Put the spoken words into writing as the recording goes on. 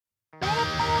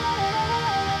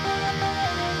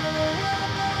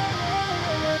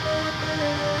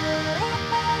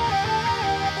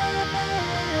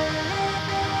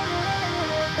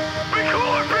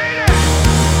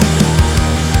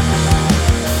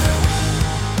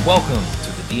Welcome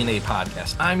to the DNA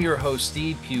Podcast. I'm your host,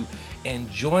 Steve Pugh, and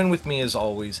join with me as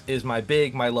always is my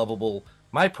big, my lovable,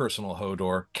 my personal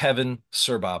Hodor, Kevin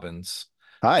Sir Bobbins.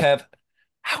 Hi, Kev,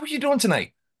 how are you doing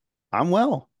tonight? I'm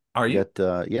well. Are you? I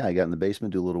got in the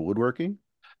basement, do a little woodworking.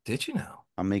 Did you know?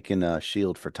 I'm making a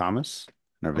shield for Thomas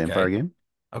in our vampire Okay, game.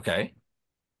 okay.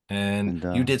 And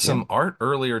And you did yeah, some art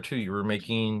earlier too. You were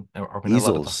making, are we not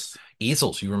allowed to talk? easels.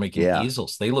 Easels. You were making Yeah,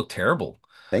 easels. They look terrible.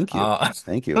 thank you. Uh,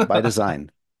 Thank you. By design.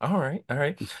 All right, all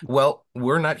right. Well,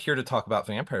 we're not here to talk about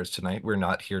vampires tonight. We're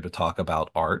not here to talk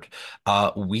about art.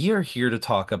 We are here to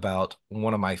talk about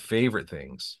one of my favorite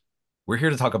things. We're here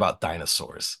to talk about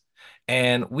dinosaurs.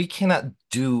 And we cannot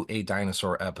do a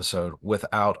dinosaur episode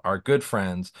without our good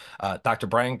friends, Dr.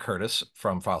 Brian Curtis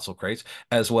from Fossil Crates,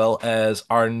 as well as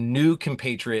our new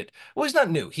compatriot. Well, he's not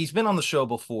new. He's been on the show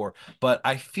before, but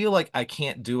I feel like I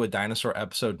can't do a dinosaur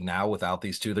episode now without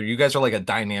these two. You guys are like a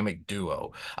dynamic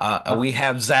duo. We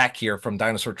have Zach here from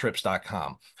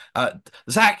dinosaurtrips.com. Uh,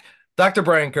 Zach, Dr.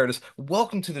 Brian Curtis,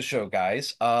 welcome to the show,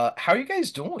 guys. How are you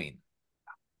guys doing?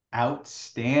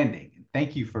 Outstanding.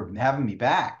 Thank you for having me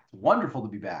back. It's wonderful to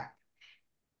be back.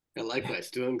 And likewise,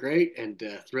 doing great and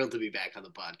thrilled to be back on the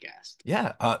podcast.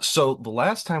 Yeah. So the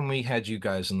last time we had you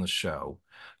guys in the show,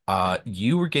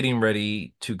 you were getting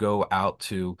ready to go out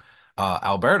to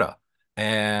Alberta,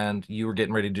 and you were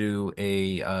getting ready to do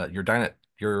a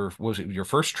your what was it your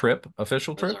first trip,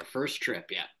 official It was trip? our first trip,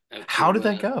 yeah, out How did to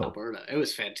that go? Alberta. It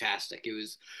was fantastic. It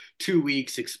was 2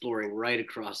 weeks exploring right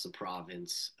across the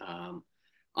province.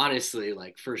 Honestly,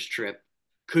 like first trip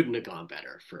couldn't have gone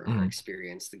better for our Mm,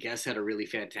 experience. The guests had a really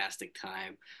fantastic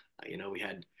time. We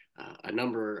had a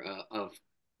number of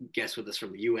guests with us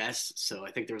from the U.S. So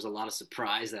I think there was a lot of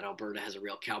surprise that Alberta has a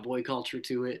real cowboy culture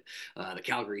to it. The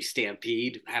Calgary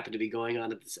Stampede happened to be going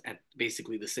on at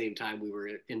basically the same time we were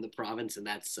in the province, and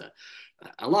that's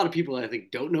a lot of people I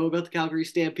think don't know about the Calgary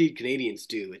Stampede. Canadians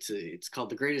do. It's called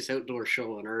the greatest outdoor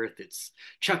show on earth. It's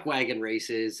chuck wagon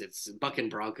races, it's bucking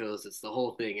broncos, it's the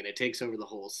whole thing, and it takes over the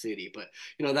whole city. But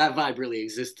that vibe really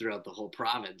exists throughout the whole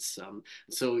province.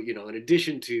 So in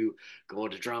addition to going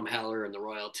to Drumheller and the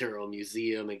Royal Tyrrell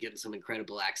Museum and getting some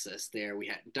incredible access there. We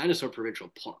had Dinosaur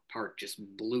Provincial Park just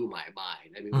blew my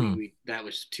mind. I mean, we, mm, we that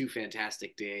was 2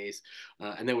 fantastic days,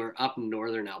 and then we're up in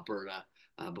northern Alberta.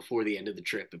 Before the end of the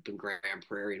trip, up in Grand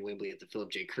Prairie and Wembley at the Philip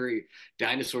J. Currie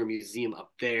Dinosaur Museum up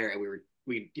there, and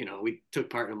we took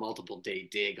part in a multiple day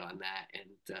dig on that.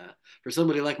 And for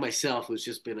somebody like myself who's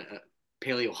just been a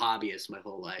paleo hobbyist my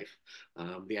whole life,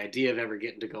 the idea of ever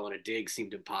getting to go on a dig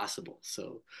seemed impossible.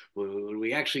 So when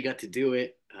we actually got to do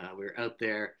it, we were out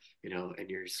there, and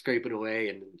you're scraping away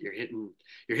and you're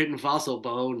hitting fossil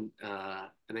bone,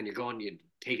 and then you're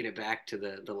taking it back to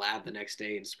the lab the next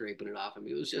day and scraping it off. I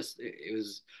mean, it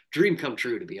was dream come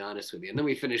true, to be honest with you. And then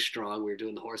we finished strong. We were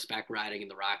doing the horseback riding in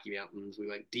the Rocky Mountains. We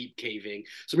went deep caving,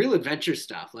 some real adventure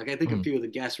stuff. Like I think a mm. few of the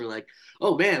guests were like,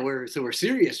 "Oh man, we're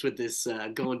serious with this,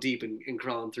 going deep and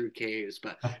crawling through caves."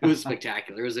 But it was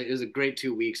spectacular. It was a great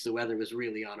 2 weeks. The weather was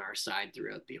really on our side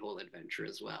throughout the whole adventure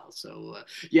as well. So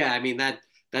yeah, I mean that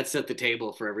set the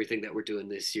table for everything that we're doing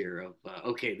this year. Of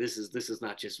okay, this is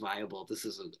not just viable. This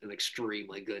is an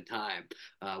extremely good time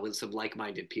with some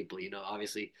like-minded people.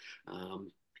 Obviously,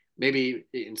 um, maybe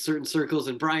in certain circles,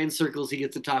 in Brian's circles, he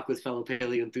gets to talk with fellow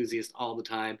paleo enthusiasts all the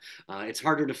time. It's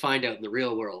harder to find out in the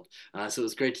real world. So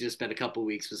it's great to just spend a couple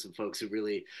weeks with some folks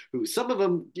who some of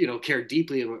them, care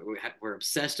deeply and were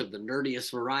obsessed of the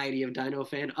nerdiest variety of dino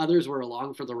fan. Others were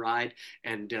along for the ride,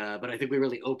 and but I think we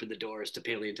really opened the doors to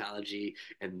paleontology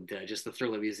and just the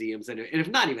thrill of museums, and if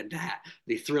not even that,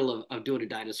 the thrill of doing a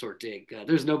dinosaur dig.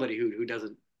 There's nobody who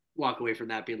doesn't walk away from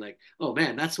that being like, oh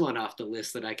man, that's one off the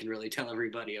list that I can really tell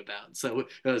everybody about. So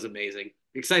it was amazing.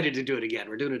 Excited to do it again.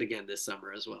 We're doing it again this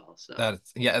summer as well. So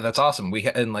That's awesome. We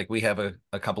have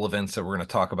a couple events that we're going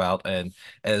to talk about, and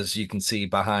as you can see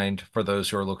behind, for those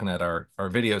who are looking at our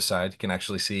video side, you can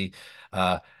actually see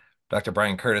uh, Dr.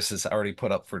 Brian Curtis has already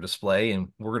put up for display, and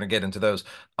we're going to get into those.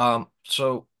 But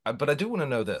I do want to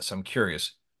know this. I'm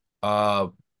curious. Uh,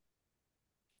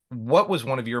 what was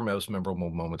one of your most memorable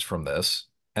moments from this?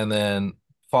 And then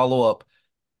follow up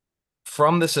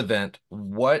from this event.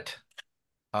 What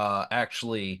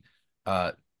actually?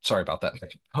 Sorry about that. My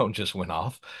phone just went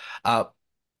off. Uh,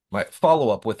 my follow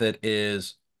up with it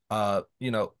is,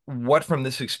 what from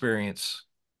this experience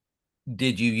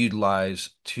did you utilize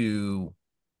to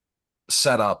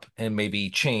set up and maybe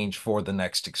change for the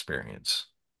next experience?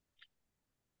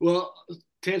 well,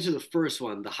 to answer the first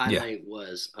one, the Yeah. highlight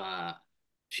was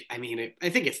I mean, I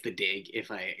think it's the dig, if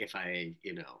I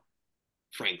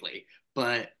frankly.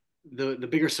 But the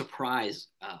bigger surprise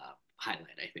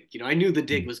highlight, I think. I knew the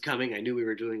dig was coming. I knew we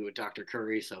were doing it with Dr.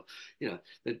 Curry. So,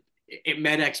 it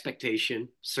met expectation,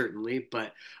 certainly.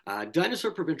 But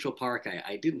Dinosaur Provincial Park,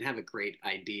 I didn't have a great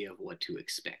idea of what to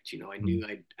expect. I knew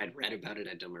I'd read about it,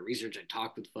 I'd done my research, I'd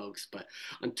talked with folks. But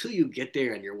until you get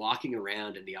there and you're walking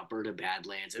around in the Alberta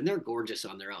Badlands, and they're gorgeous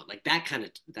on their own, like that kind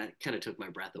of took my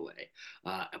breath away.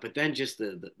 But then just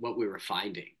what we were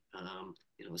finding.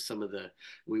 Some of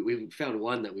we found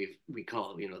one that we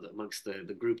call, amongst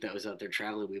the group that was out there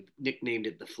traveling, we nicknamed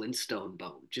it the Flintstone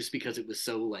bone, just because it was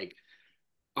so like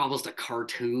almost a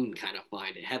cartoon kind of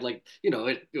find. It had like,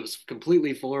 it was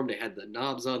completely formed. It had the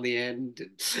knobs on the end,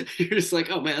 and you're just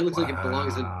like, oh man, it looks like it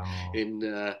belongs Wow.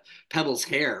 in Pebble's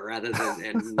hair rather than,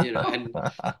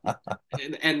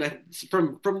 and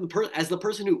from as the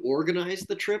person who organized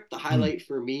the trip, the highlight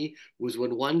for me was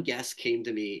when one guest came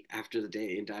to me after the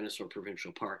day in Dinosaur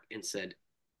Provincial Park and said,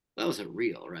 that wasn't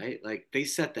real, right? Like they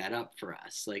set that up for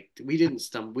us. Like we didn't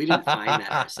find that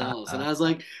ourselves. And I was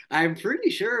like, I'm pretty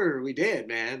sure we did,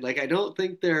 man. Like I don't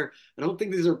think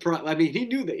these are I mean, he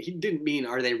knew that he didn't mean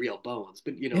are they real bones,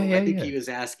 but Yeah, I yeah, think yeah. he was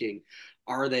asking,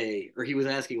 are they, or he was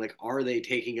asking like, are they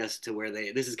taking us to where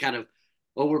this is kind of,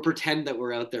 oh, we're pretend that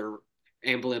we're out there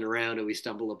ambling around and we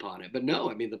stumble upon it. But no,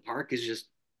 I mean the park is just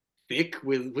thick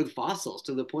with fossils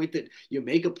to the point that you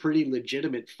make a pretty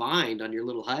legitimate find on your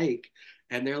little hike,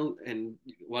 and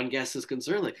one guest is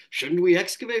concerned like, shouldn't we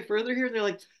excavate further here? And they're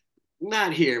like,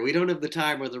 not here, we don't have the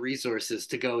time or the resources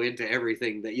to go into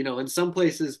everything that in some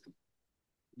places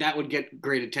that would get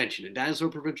great attention. In Dinosaur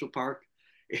Provincial Park,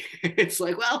 it's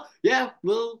like, well, yeah,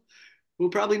 we'll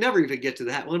probably never even get to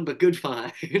that one, but good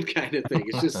find kind of thing.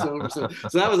 It's just so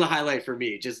that was a highlight for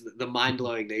me, just the mind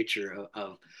blowing nature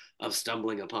of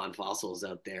stumbling upon fossils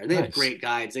out there. And they have Nice. great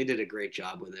guides. They did a great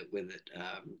job with it,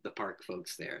 the park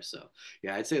folks there. So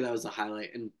yeah, I'd say that was a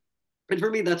highlight. And for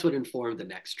me, that's what informed the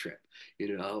next trip.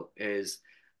 Is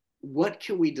what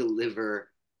can we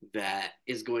deliver that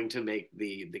is going to make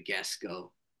the guests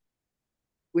go,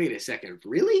 wait a second,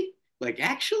 really? Like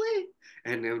actually?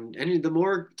 And the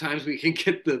more times we can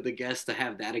get the guests to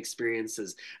have that experience,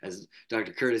 as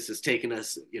Dr. Curtis has taken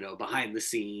us, behind the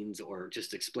scenes or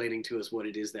just explaining to us what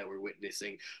it is that we're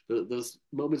witnessing, those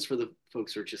moments for the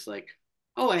folks who are just like,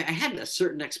 oh, I had a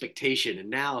certain expectation,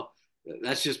 and now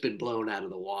that's just been blown out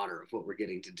of the water of what we're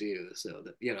getting to do. So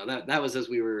that was as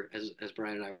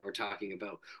Brian and I were talking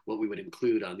about what we would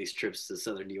include on these trips to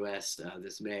southern U.S.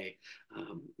 This May.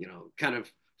 Kind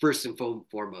of first and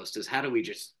foremost is how do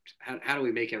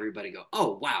we make everybody go,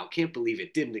 oh wow, can't believe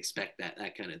it, didn't expect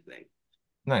that kind of thing.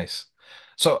 Nice.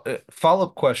 So,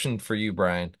 follow-up question for you,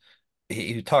 Brian.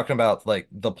 You're talking about like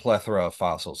the plethora of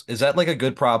fossils. Is that like a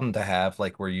good problem to have,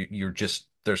 like where you're just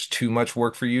there's too much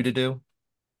work for you to do?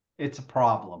 It's a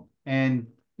problem. And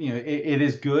it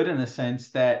is good in the sense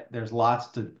that there's lots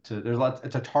there's lots,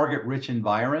 it's a target rich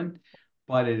environment,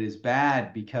 but it is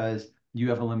bad because you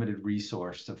have a limited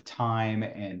resource of time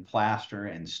and plaster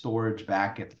and storage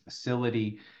back at the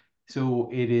facility. So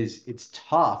it's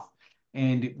tough.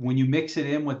 And when you mix it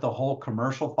in with the whole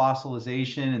commercial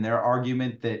fossilization and their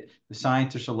argument that the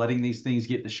scientists are letting these things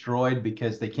get destroyed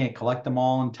because they can't collect them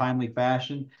all in timely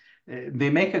fashion, they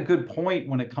make a good point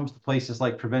when it comes to places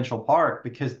like Provincial Park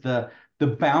because the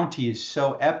bounty is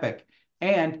so epic.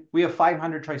 And we have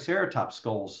 500 Triceratops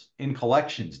skulls in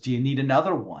collections. Do you need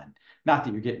another one? Not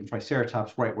that you're getting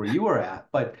Triceratops right where you are at,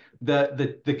 but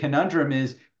the conundrum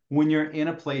is when you're in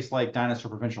a place like Dinosaur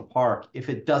Provincial Park, if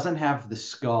it doesn't have the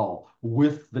skull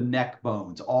with the neck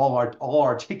bones all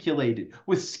articulated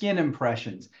with skin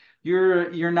impressions,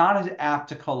 you're not as apt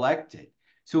to collect it.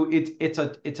 So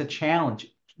it's a challenge.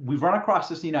 We've run across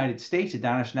this in the United States at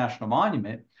Danish National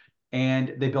Monument,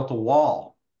 and they built a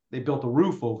wall. They built a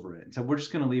roof over it. And so we're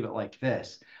just going to leave it like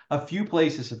this. A few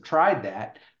places have tried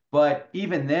that, but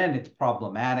even then it's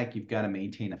problematic. You've got to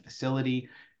maintain a facility.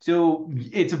 So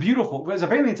it's a beautiful, as a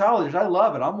paleontologist, I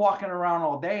love it. I'm walking around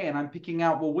all day and I'm picking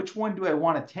out, well, which one do I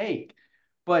want to take?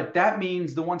 But that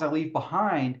means the ones I leave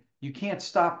behind, you can't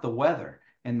stop the weather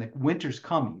and the winter's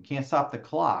coming. You can't stop the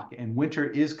clock, and winter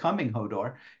is coming,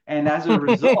 Hodor. And as a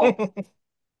result,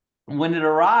 when it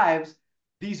arrives,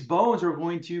 these bones are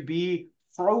going to be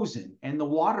frozen and the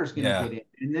water's going to Yeah. get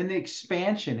in. And then the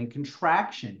expansion and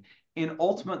contraction. And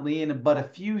ultimately, in but a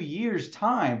few years'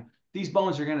 time, these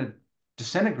bones are going to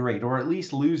disintegrate or at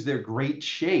least lose their great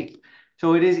shape.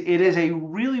 So it is a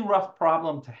really rough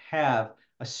problem to have,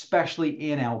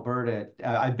 especially in Alberta.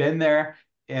 I've been there.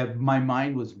 My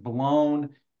mind was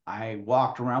blown. I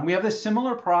walked around. We have a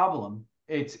similar problem.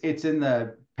 It's in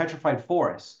the petrified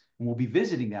forest, and we'll be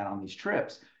visiting that on these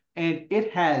trips. And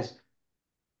it has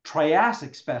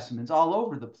Triassic specimens all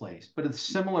over the place, but it's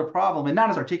a similar problem and not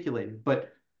as articulated.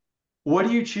 But what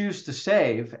do you choose to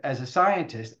save as a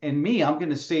scientist? And me, I'm going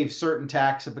to save certain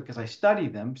taxa because I study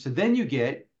them. So then you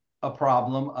get a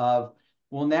problem of,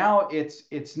 well, now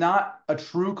it's not a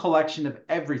true collection of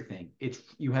everything. It's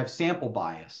you have sample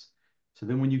bias. So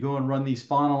then when you go and run these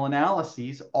faunal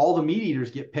analyses, all the meat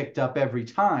eaters get picked up every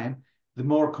time. The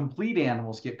more complete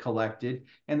animals get collected,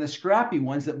 and the scrappy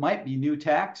ones that might be new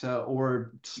taxa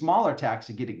or smaller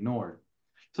taxa get ignored.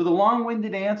 So the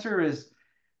long-winded answer is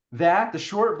that the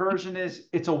short version is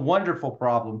it's a wonderful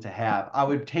problem to have. I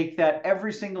would take that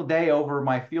every single day over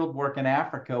my field work in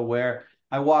Africa, where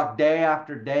I walk day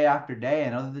after day after day,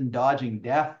 and other than dodging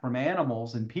death from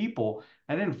animals and people,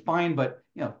 I didn't find but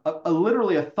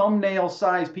literally a thumbnail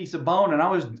sized piece of bone, and I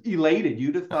was elated.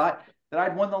 You'd have thought that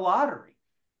I'd won the lottery.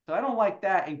 So I don't like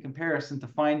that in comparison to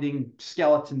finding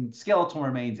skeletal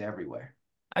remains everywhere.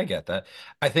 I get that.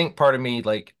 I think part of me,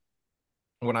 like,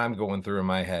 what I'm going through in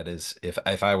my head is if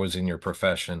I was in your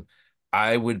profession,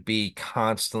 I would be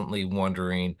constantly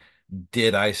wondering,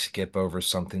 did I skip over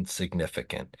something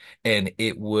significant? And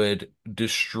it would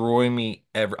destroy me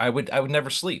I would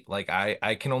never sleep. Like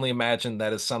I can only imagine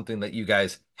that is something that you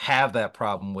guys have that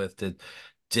problem with.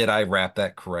 Did I wrap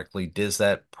that correctly? Is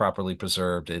that properly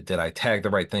preserved? Did I tag the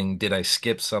right thing? Did I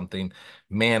skip something?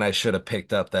 Man, I should have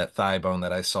picked up that thigh bone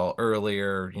that I saw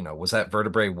earlier. Was that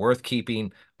vertebrae worth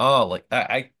keeping? Oh, like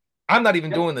I'm not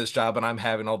even Yep. doing this job and I'm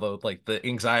having all the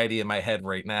anxiety in my head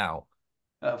right now.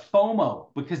 FOMO,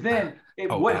 because then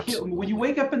Oh, when you absolutely.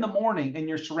 wake up in the morning and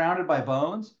you're surrounded by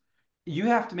bones, you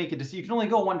have to make a decision. You can only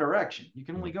go one direction. You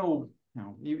can only go,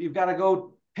 you've got to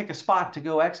go pick a spot to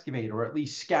go excavate or at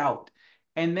least scout.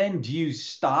 And then do you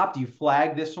stop? Do you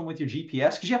flag this one with your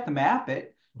GPS? Because you have to map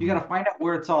it. You got Mhm. to find out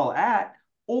where it's all at.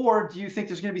 Or do you think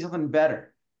there's going to be something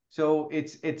better? So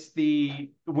it's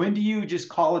the when do you just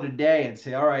call it a day and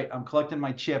say, all right, I'm collecting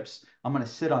my chips. I'm going to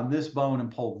sit on this bone and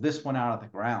pull this one out of the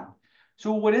ground.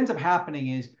 So what ends up happening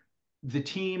is the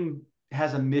team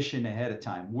has a mission ahead of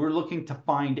time. We're looking to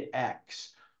find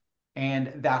X,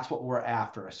 and that's what we're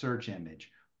after, a search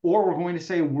image. Or we're going to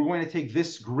say we're going to take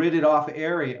this gridded off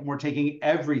area and we're taking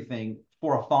everything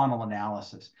for a faunal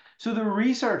analysis. So the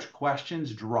research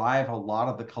questions drive a lot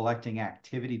of the collecting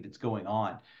activity that's going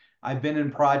on. I've been in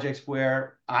projects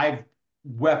where I've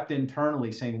wept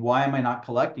internally saying, why am I not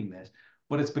collecting this?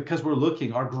 But it's because we're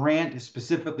looking. Our grant is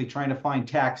specifically trying to find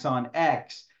taxon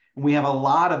X, and we have a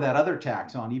lot of that other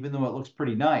taxon, even though it looks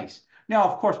pretty nice. Now,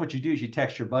 of course, what you do is you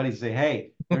text your buddies, say,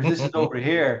 hey, this is over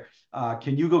here.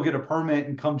 Can you go get a permit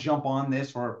and come jump on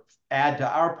this or add to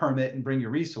our permit and bring your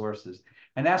resources?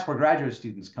 And that's where graduate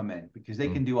students come in because they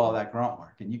can do all that grunt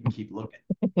work and you can keep looking.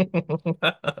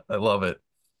 I love it.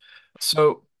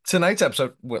 So tonight's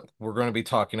episode, what we're going to be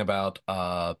talking about,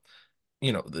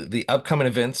 the upcoming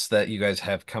events that you guys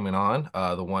have coming on,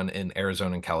 the one in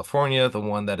Arizona and California, the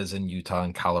one that is in Utah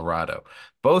and Colorado,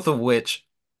 both of which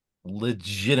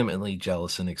legitimately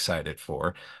jealous and excited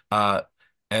for, uh,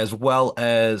 as well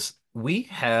as we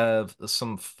have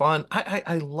some fun.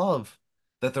 I love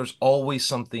that there's always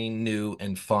something new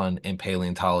and fun in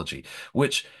paleontology,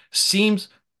 which seems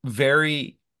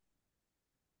very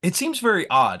it seems very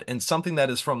odd and something that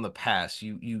is from the past.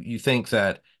 You think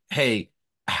that, hey,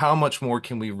 how much more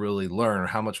can we really learn?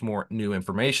 How much more new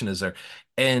information is there?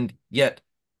 And yet,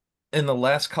 in the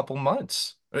last couple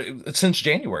months, since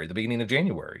January, the beginning of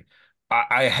January,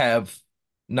 I have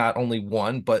not only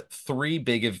one but three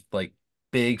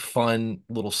big fun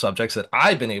little subjects that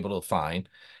I've been able to find,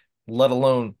 let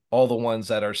alone all the ones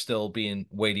that are still being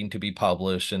waiting to be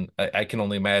published. And I can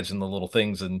only imagine the little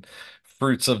things and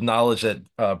fruits of knowledge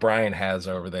that Brian has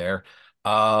over there.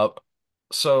 Uh,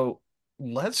 so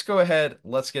let's go ahead.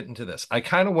 Let's get into this. I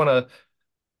kind of want to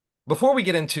before we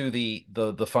get into the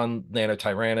fun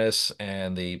Nanotyrannus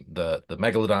and the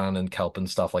Megalodon and kelp and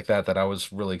stuff like that I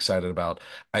was really excited about.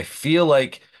 I feel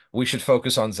like we should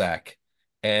focus on Zach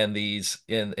and these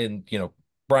in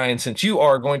Brian, since you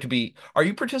are going to be, are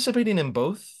you participating in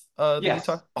both the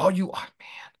Utah? Yes. Oh, you are,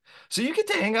 man. So you get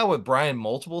to hang out with Brian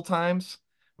multiple times.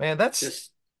 Man, that's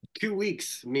Just 2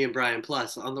 weeks, me and Brian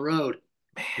plus on the road,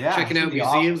 Yeah, checking it's gonna out be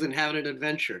awesome. museums and having an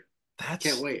adventure. Can't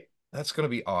that's wait. that's going to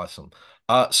be awesome.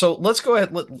 So let's go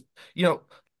ahead. You know,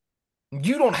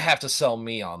 you don't have to sell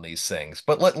me on these things,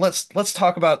 but let's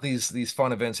talk about these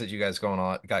fun events that you guys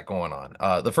got going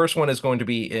on. The first one is going to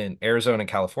be in Arizona and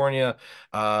California,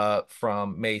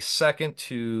 from May 2nd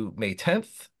to May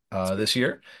 10th, this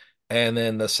year, and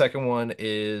then the second one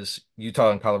is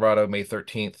Utah and Colorado, May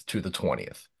 13th to the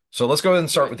 20th. So let's go ahead and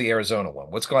start with the Arizona one.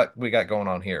 We got going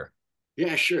on here?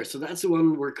 Yeah, sure. So that's the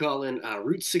one we're calling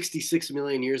Route 66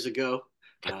 million years ago.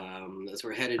 As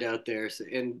we're headed out there. So,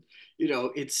 and,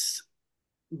 it's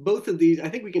both of these. I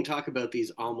think we can talk about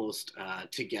these almost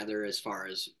together as far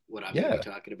as what I'm going to be Yeah.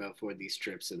 talking about for these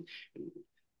trips. And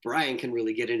Brian can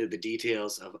really get into the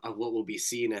details of what we'll be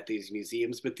seeing at these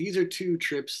museums. But these are two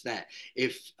trips that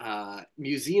if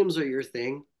museums are your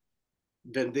thing,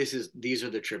 then these are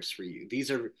the trips for you.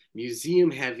 These are museum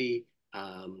heavy,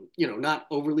 not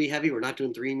overly heavy. We're not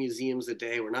doing 3 museums a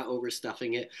day. We're not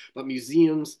overstuffing it, but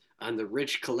museums and the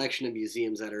rich collection of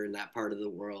museums that are in that part of the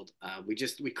world.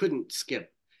 We couldn't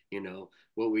skip,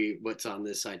 what's on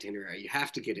this itinerary. You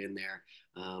have to get in there.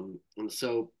 And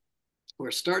so we're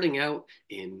starting out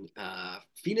in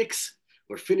Phoenix.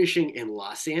 We're finishing in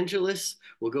Los Angeles.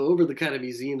 We'll go over the kind of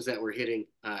museums that we're hitting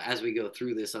as we go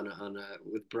through this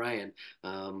with Brian.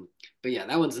 But yeah,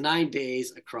 that one's 9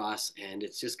 days across, and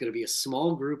it's just going to be a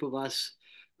small group of us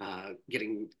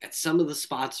getting at some of the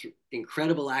spots,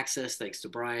 incredible access thanks to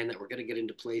Brian, that we're going to get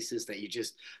into places that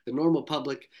the normal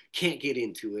public can't get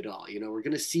into at all. We're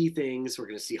going to see things, we're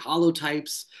going to see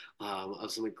holotypes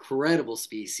of some incredible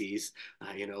species,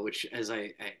 which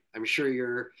I'm sure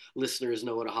your listeners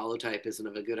know what a holotype is and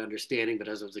have a good understanding. But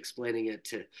as I was explaining it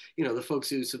to, the folks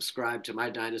who subscribe to my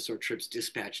Dinosaur Trips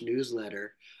Dispatch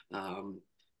newsletter,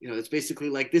 it's basically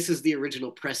like this is the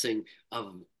original pressing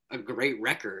of a great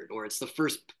record, or it's the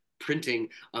first printing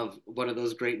of one of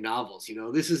those great novels.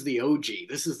 This is the OG.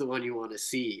 This is the one you want to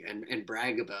see and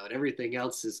brag about. Everything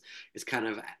else is kind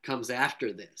of comes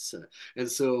after this.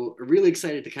 And so really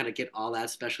excited to kind of get all that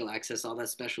special access, all that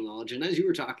special knowledge. And as you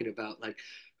were talking about, like,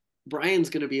 Brian's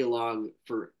going to be along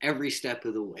for every step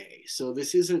of the way. So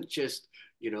this isn't just,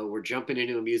 we're jumping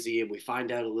into a museum, we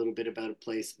find out a little bit about a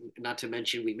place, not to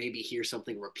mention we maybe hear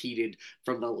something repeated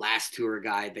from the last tour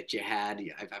guide that you had.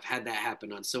 I've had that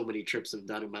happen on so many trips I've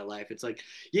done in my life. It's like,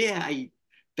 yeah,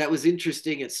 that was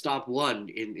interesting at stop one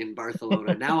in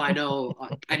Barcelona. Now I know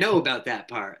about that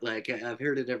part. Like I've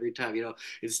heard it every time.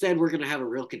 Instead we're gonna have a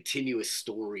real continuous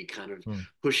story kind of Hmm.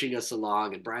 pushing us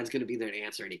along, and Brian's gonna be there to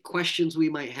answer any questions we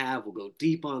might have. We'll go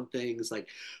deep on things. Like,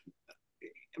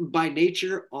 by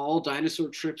nature, all dinosaur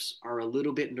trips are a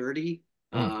little bit nerdy.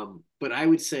 Hmm. But I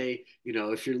would say,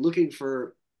 if you're looking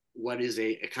for what is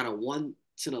a kind of once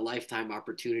in a lifetime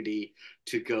opportunity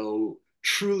to go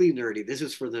truly nerdy, this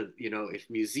is for if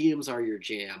museums are your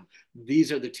jam,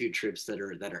 these are the two trips that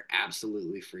are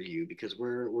absolutely for you, because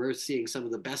we're seeing some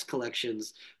of the best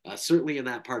collections, certainly in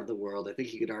that part of the world. I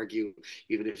think you could argue,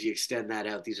 even if you extend that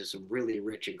out, these are some really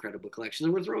rich, incredible collections.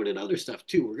 And we're throwing in other stuff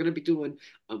too. We're going to be doing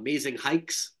amazing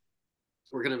hikes.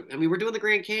 We're doing the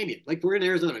Grand Canyon. Like, we're in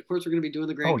Arizona. Of course, we're gonna be doing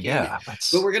the Oh Grand Canyon, yeah, but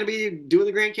that's we're gonna be doing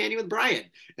the Grand Canyon with Brian.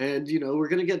 And we're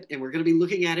gonna be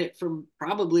looking at it from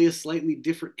probably a slightly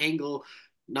different angle.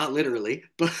 Not literally,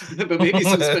 but maybe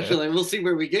some special, and we'll see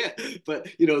where we get. But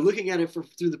looking at it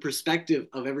through the perspective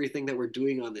of everything that we're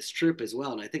doing on this trip as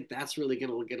well, and I think that's really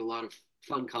going to get a lot of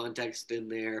fun context in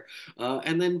there.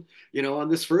 And then on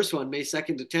this first one, May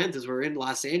 2nd to 10th, as we're in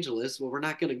Los Angeles. Well, we're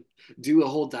not going to do a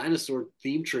whole dinosaur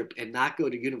theme trip and not go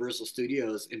to Universal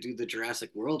Studios and do the Jurassic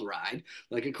World ride.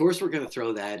 Like, of course, we're going to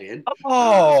throw that in.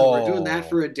 So we're doing that oh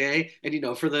for a day, and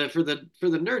for the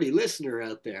nerdy listener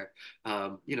out there,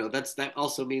 that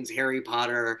also means Harry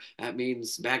Potter. That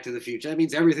means Back to the Future. That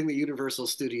means everything that Universal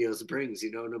Studios brings.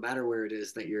 No matter where it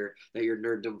is that your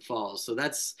nerddom falls. So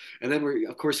that's, and then we're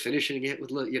of course finishing it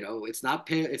with it's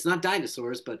not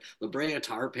dinosaurs, but La Brea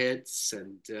tar pits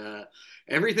and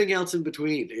everything else in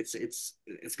between. It's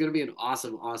going to be an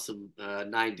awesome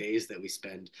 9 days that we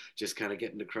spend just kind of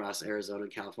getting across Arizona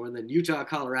and California, and then Utah,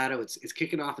 Colorado. It's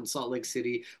kicking off in Salt Lake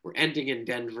City. We're ending in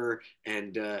Denver,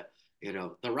 and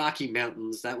the Rocky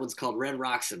Mountains. That one's called Red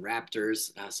Rocks and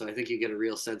Raptors. So I think you get a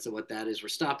real sense of what that is. We're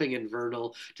stopping in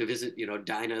Vernal to visit,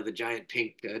 Dinah, the giant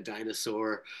pink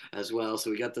dinosaur, as well.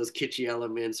 So we got those kitschy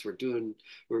elements. We're doing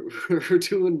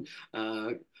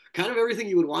kind of everything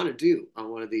you would want to do on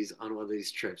one of these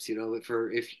trips.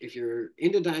 For if you're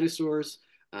into dinosaurs,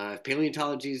 if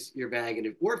paleontology is your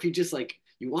bag, or if you just like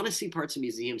you want to see parts of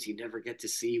museums you never get to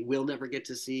see, will never get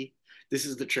to see, this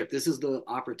is the trip. This is the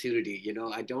opportunity.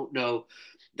 I don't know.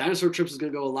 Dinosaur Trips is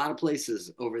going to go a lot of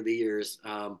places over the years,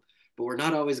 but we're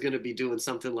not always going to be doing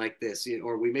something like this,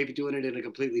 or we may be doing it in a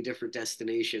completely different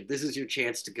destination. This is your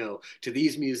chance to go to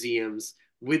these museums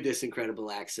with this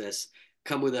incredible access.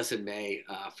 Come with us in May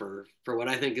for what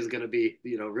I think is going to be,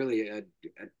 really a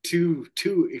two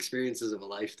experiences of a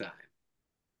lifetime.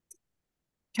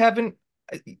 Kevin,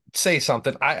 say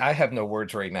something. I have no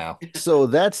words right now. So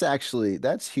that's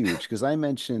huge because I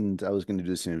mentioned I was going to do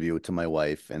this interview to my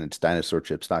wife and it's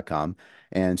dinosaurchips.com.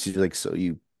 And she's like, so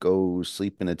go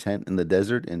sleep in a tent in the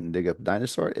desert and dig up a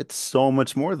dinosaur. It's so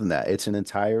much more than that. It's an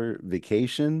entire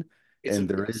vacation, It's a and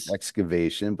there is yes.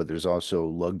 excavation, but there's also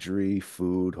luxury,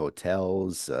 food,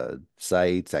 hotels,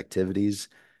 sites, activities.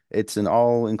 It's an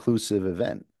all-inclusive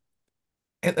event.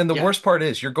 And the Yeah. worst part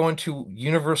is you're going to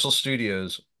Universal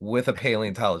Studios with a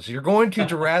paleontologist. You're going to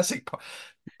Jurassic Park.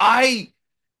 I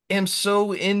am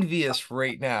so envious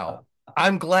right now.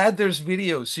 I'm glad there's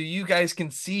video so you guys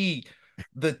can see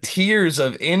the tears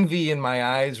of envy in my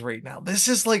eyes right now. This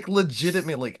is like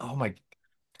legitimate, like, oh my,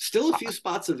 Still a few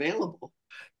spots available.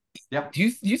 Yeah. do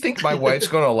you think my wife's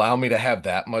going to allow me to have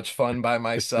that much fun by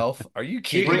myself? Are you You can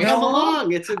kidding Bring me? her come along.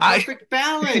 along. It's in I perfect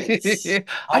balance.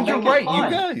 I'll You're make it right.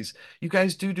 fun. You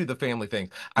guys do the family thing.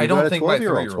 I You got don't a think my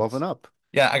 12-year-old, 12 3-year-olds. and up.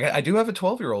 Yeah, I do have a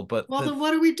 12-year-old, but Well, then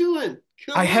what are we doing?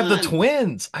 I Come have the on.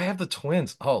 twins. I have the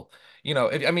twins. Oh,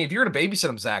 I mean, if you're gonna babysit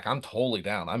them, Zach, I'm totally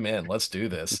down. I'm in. Let's do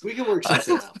this. We can work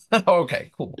something out.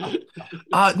 Okay, cool,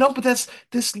 cool. No, but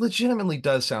this legitimately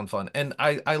does sound fun, and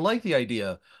I like the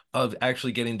idea of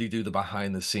actually getting to do the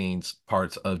behind the scenes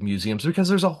parts of museums because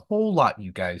there's a whole lot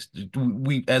you guys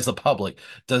we as the public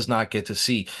does not get to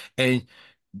see, and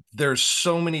there's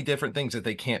so many different things that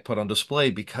they can't put on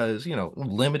display because,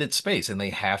 limited space and they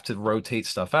have to rotate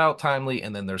stuff out timely.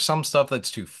 And then there's some stuff that's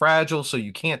too fragile, so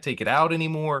you can't take it out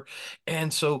anymore.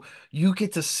 And so you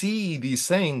get to see these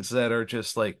things that are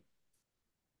just like,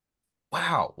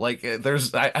 wow, like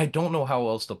I don't know how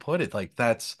else to put it. Like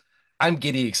I'm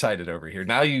giddy excited over here.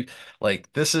 Now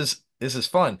this is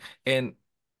fun. And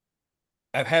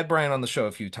I've had Brian on the show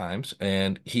a few times,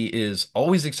 and he is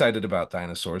always excited about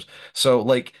dinosaurs. So,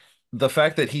 like, the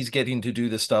fact that he's getting to do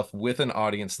this stuff with an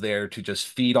audience there to just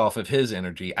feed off of his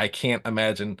energy, I can't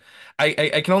imagine. I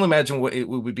can only imagine what it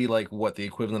would be like, what the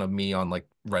equivalent of me on like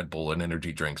Red Bull and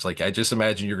energy drinks. Like, I just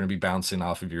imagine you're going to be bouncing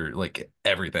off of your like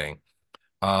everything.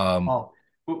 Um, Oh,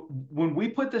 when we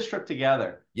put this trip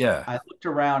together, yeah. I looked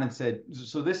around and said,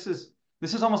 so this is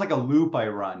almost like a loop I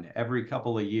run every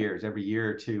couple of years, every year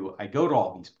or two. I go to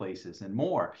all these places and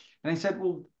more. And I said,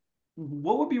 well,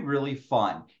 what would be really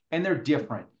fun? And they're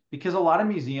different because a lot of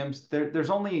museums, there's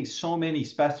only so many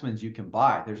specimens you can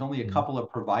buy. There's only a Mm. couple of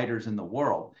providers in the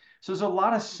world. So there's a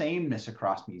lot of sameness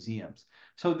across museums.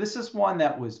 So this is one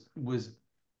that was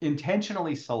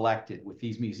intentionally selected with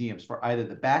these museums for either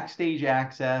the backstage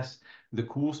access, the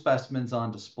cool specimens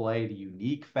on display, the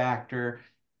unique factor,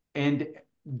 and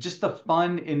just the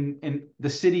fun in the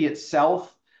city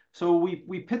itself. So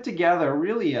we put together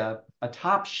really a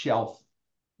top shelf,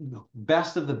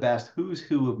 best of the best, who's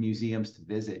who of museums to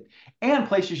visit, and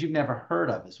places you've never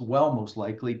heard of as well. Most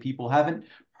likely, people haven't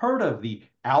heard of the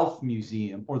Alf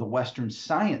Museum or the Western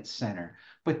Science Center.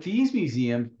 But these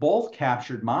museums both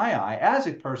captured my eye as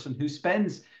a person who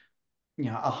spends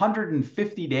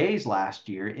 150 days last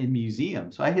year in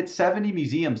museums. So I hit 70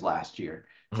 museums last year,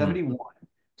 Mm. 71.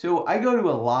 So I go to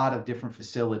a lot of different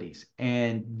facilities,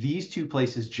 and these two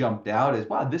places jumped out as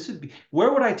wow, this would be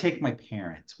where would I take my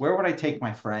parents? Where would I take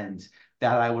my friends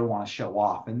that I would want to show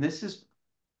off? And this is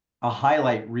a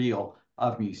highlight reel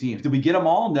of museums. Did we get them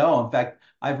all? No. In fact,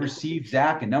 I've received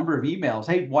Zach a number of emails.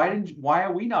 Hey, why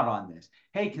are we not on this?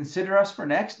 Hey, consider us for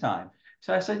next time.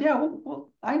 So I said, yeah, well,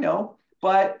 I know,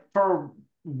 but for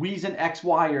reason X,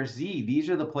 Y, or Z, these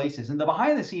are the places. And the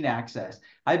behind the scene access,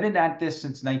 I've been at this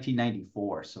since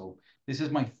 1994. So this is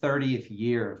my 30th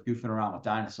year of goofing around with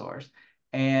dinosaurs.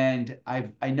 And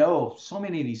I know so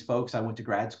many of these folks I went to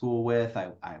grad school with.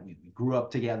 We grew up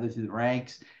together through the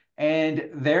ranks, and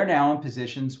they're now in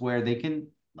positions where they can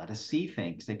let us see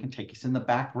things. They can take us in the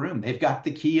back room. They've got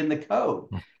the key and the code,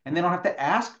 and they don't have to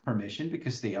ask permission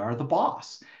because they are the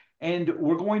boss. And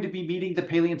we're going to be meeting the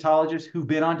paleontologists who've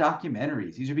been on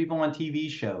documentaries. These are people on TV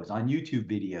shows, on YouTube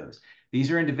videos. These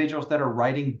are individuals that are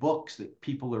writing books that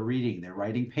people are reading. They're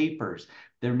writing papers.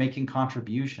 They're making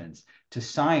contributions to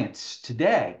science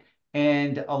today.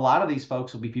 And a lot of these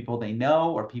folks will be people they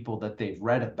know or people that they've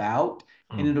read about.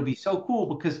 And Mm. it'll be so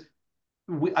cool because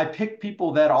I pick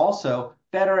people that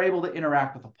are able to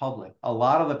interact with the public. A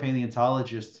lot of the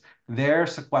paleontologists, they're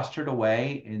sequestered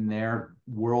away in their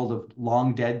world of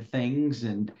long dead things,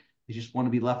 and they just want to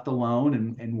be left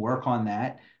alone and work on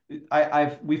that.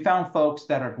 We found folks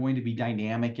that are going to be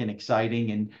dynamic and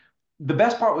exciting. And the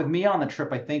best part with me on the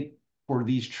trip, I think, for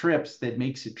these trips that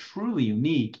makes it truly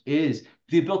unique is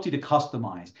the ability to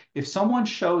customize. If someone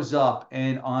shows up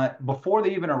and before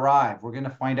they even arrive, we're going to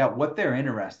find out what they're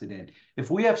interested in. If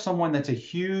we have someone that's a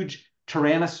huge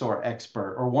tyrannosaur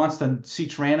expert or wants to see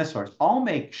tyrannosaurs, I'll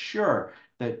make sure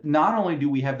that not only do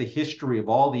we have the history of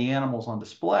all the animals on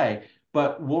display,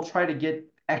 but we'll try to get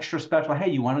extra special.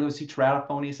 Hey, you want to go see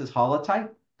Tyrannophonius's holotype?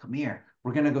 Come here.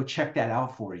 we're going to go check that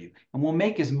out for you. And we'll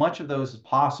make as much of those as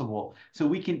possible so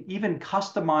we can even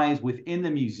customize within the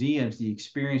museums the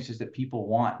experiences that people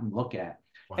want and look at.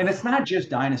 Wow. And it's not just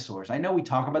dinosaurs. I know we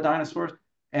talk about dinosaurs,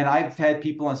 and I've had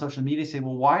people on social media say,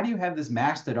 well, why do you have this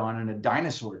mastodon in a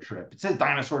dinosaur trip? It says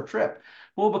dinosaur trip.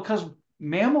 Well, because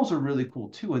mammals are really cool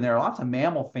too. And there are lots of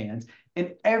mammal fans.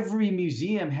 And every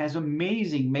museum has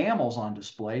amazing mammals on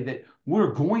display that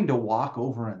we're going to walk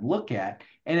over and look at.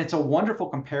 And it's a wonderful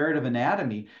comparative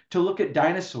anatomy to look at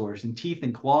dinosaurs and teeth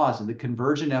and claws and the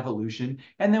convergent evolution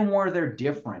and then where they're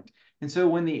different. And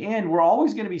so in the end, we're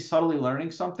always going to be subtly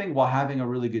learning something while having a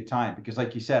really good time. Because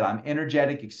like you said, I'm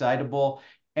energetic, excitable,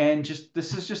 and just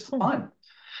this is just fun.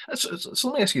 So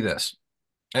let me ask you this.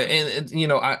 And you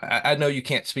know, I know you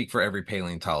can't speak for every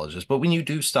paleontologist, but when you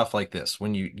do stuff like this,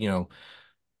 when you know,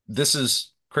 this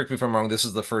is, correct me if I'm wrong, this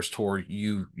is the first tour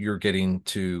you're getting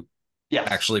to Yes.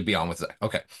 actually be on with that.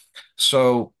 Okay.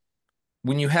 So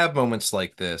when you have moments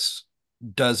like this,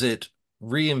 does it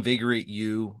reinvigorate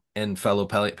you and fellow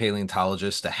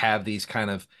paleontologists to have these kind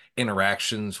of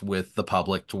interactions with the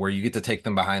public to where you get to take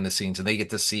them behind the scenes and they get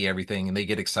to see everything and they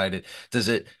get excited? Does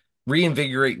it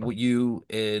reinvigorate what you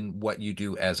in what you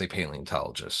do as a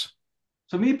paleontologist?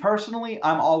 So me personally,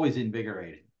 I'm always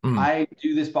invigorated. Mm, I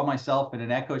do this by myself in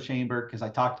an echo chamber because I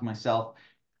talk to myself.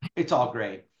 It's all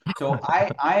great. So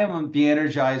I am the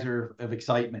energizer of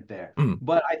excitement there. mm,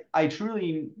 But I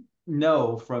truly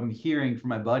know from hearing from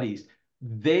my buddies,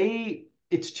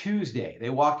 it's Tuesday. They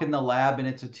walk in the lab and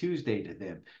it's a Tuesday to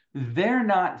them. They're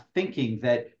not thinking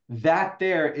that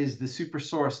there is the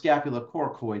Supersaurus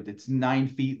scapulocoracoid that's 9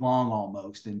 feet long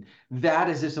almost, and that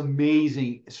is this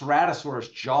amazing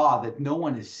Ceratosaurus jaw that no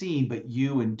one has seen but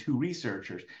you and two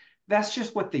researchers. That's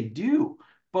just what they do.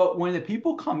 But when the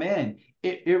people come in,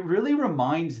 it really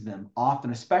reminds them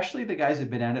often, especially the guys that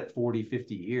have been at it 40,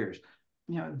 50 years.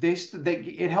 You know, they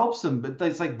it helps them, but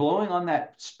it's like blowing on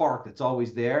that spark that's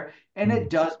always there. And it mm.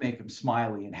 does make them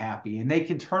smiley and happy. And they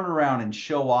can turn around and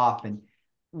show off. And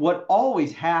what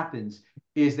always happens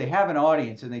is they have an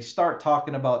audience and they start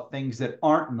talking about things that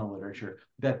aren't in the literature,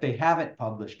 that they haven't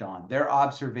published on, their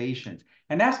observations.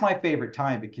 And that's my favorite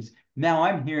time because now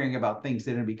I'm hearing about things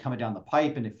that are going to be coming down the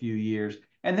pipe in a few years.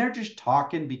 And they're just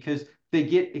talking because they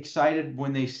get excited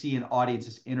when they see an audience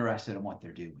is interested in what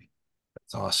they're doing.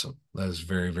 That's awesome. That is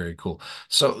very, very cool.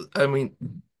 So, I mean,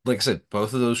 like I said,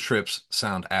 both of those trips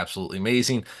sound absolutely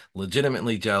amazing.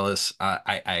 Legitimately jealous.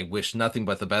 I wish nothing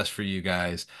but the best for you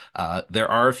guys. There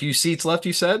are a few seats left,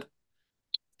 you said?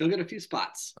 Still got a few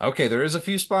spots. Okay, there is a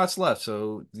few spots left.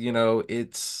 So, you know,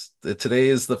 it's today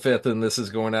is the 5th and this is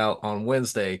going out on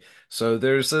Wednesday. So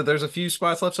there's a few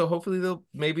spots left. So hopefully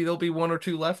there'll be one or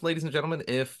two left, ladies and gentlemen,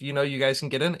 if you know you guys can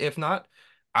get in. If not,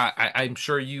 I'm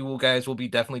sure you guys will be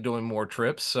definitely doing more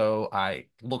trips. So I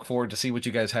look forward to see what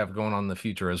you guys have going on in the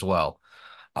future as well.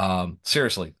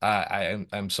 Seriously,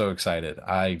 I'm so excited.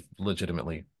 I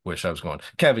legitimately wish I was going.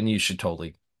 Kevin, you should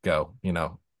totally go. You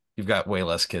know, you've got way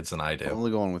less kids than I I'm do.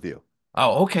 only going with you.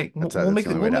 Oh, okay. That's how, that's the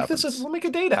only way it happens. We'll make a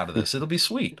date out of this. It'll be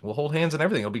sweet. We'll hold hands and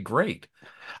everything. It'll be great.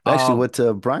 Actually, Um,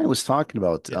 what Brian was talking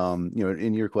about, yeah.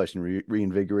 in your question,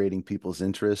 reinvigorating people's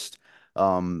interest.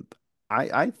 Um,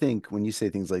 I think when you say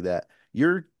things like that,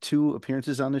 your two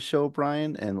appearances on the show,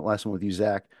 Brian, and the last one with you,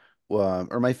 Zach,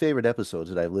 are my favorite episodes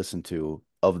that I've listened to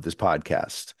of this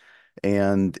podcast.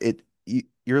 And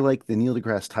you're like the Neil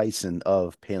deGrasse Tyson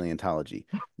of paleontology.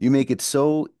 You make it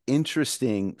so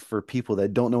interesting for people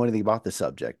that don't know anything about the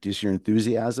subject. Just your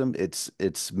enthusiasm, it's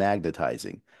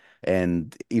magnetizing.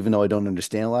 And even though I don't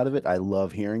understand a lot of it, I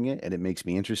love hearing it and it makes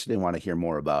me interested and want to hear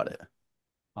more about it.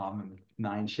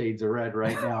 Nine shades of red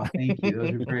right now. Thank you. Those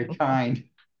are very kind.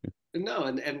 No,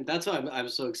 and that's why I'm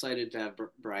so excited to have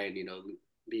Brian, you know,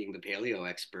 being the paleo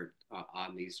expert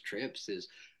on these trips is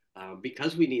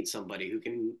because we need somebody who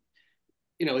can,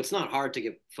 you know, it's not hard to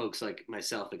get folks like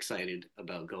myself excited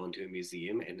about going to a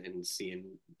museum and seeing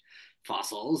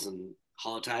fossils and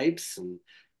holotypes and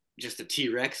just a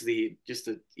T-Rex,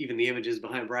 even the images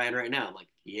behind Brian right now. I'm like,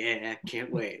 yeah,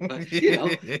 can't wait. But you know,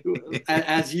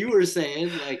 as you were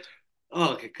saying, like,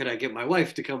 oh, could I get my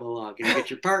wife to come along? Can you get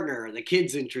your partner or the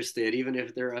kids interested, even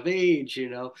if they're of age? You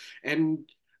know, and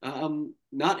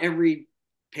not every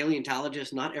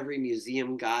paleontologist, not every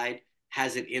museum guide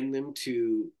has it in them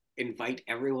to invite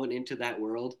everyone into that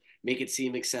world, make it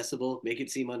seem accessible, make it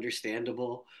seem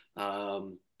understandable,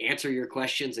 answer your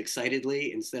questions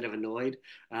excitedly instead of annoyed.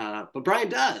 But Brian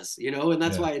does, you know, and Yeah.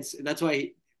 that's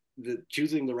why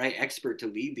choosing the right expert to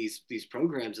lead these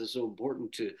programs is so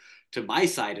important to my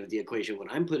side of the equation when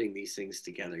I'm putting these things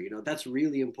together. You know, that's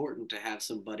really important to have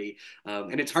somebody,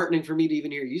 and it's heartening for me to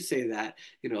even hear you say that.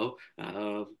 You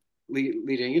know,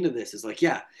 leading into this is like,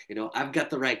 yeah, I've got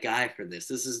the right guy for this.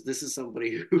 This is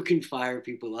somebody who can fire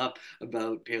people up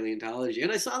about paleontology.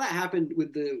 And I saw that happen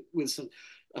with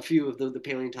a few of the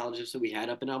paleontologists that we had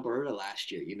up in Alberta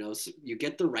last year. So you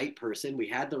get the right person. We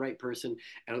had the right person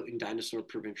out in Dinosaur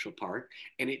Provincial Park,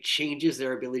 and it changes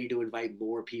their ability to invite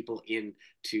more people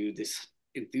into this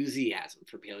enthusiasm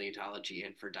for paleontology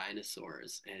and for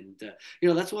dinosaurs. And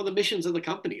that's one of the missions of the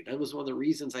company. That was one of the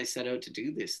reasons I set out to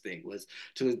do this thing, was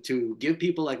to give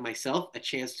people like myself a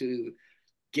chance to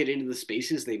get into the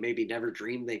spaces they maybe never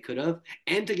dreamed they could have,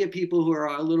 and to get people who are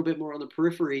a little bit more on the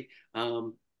periphery,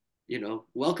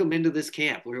 welcome into this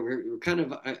camp. We're kind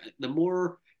of the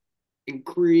more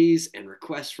inquiries and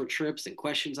requests for trips and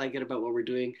questions I get about what we're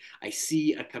doing, I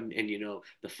see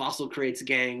the Fossil Crates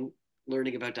gang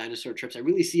learning about dinosaur trips. I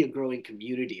really see a growing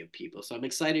community of people. So I'm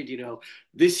excited,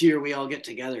 this year we all get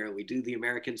together and we do the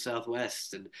American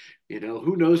Southwest, and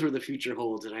who knows where the future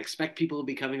holds. And I expect people to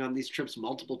be coming on these trips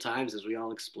multiple times as we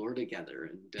all explore together.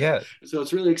 And Yeah. so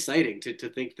it's really exciting to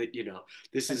think that,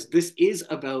 this is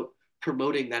about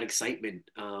promoting that excitement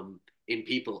in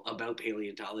people about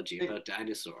paleontology, about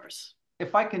dinosaurs.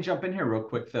 If I can jump in here real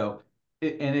quick though,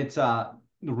 and it's the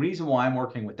reason why I'm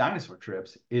working with Dinosaur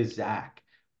Trips is Zach.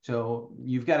 So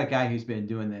you've got a guy who's been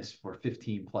doing this for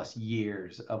 15 plus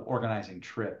years of organizing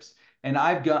trips, and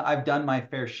I've done my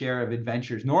fair share of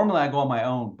adventures. Normally I go on my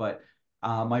own, but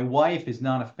my wife is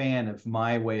not a fan of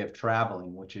my way of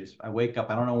traveling, which is I wake up,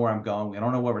 I don't know where I'm going, we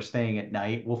don't know where we're staying at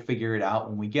night. We'll figure it out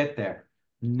when we get there.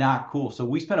 Not cool. So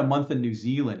we spent a month in New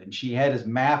Zealand, and she had us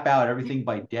map out everything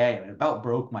by day, and it about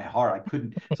broke my heart. I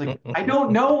couldn't, it's like, I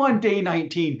don't know on day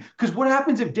 19, because what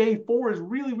happens if day 4 is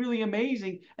really, really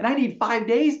amazing and I need 5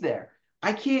 days there?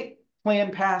 I can't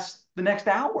plan past the next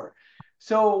hour.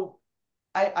 So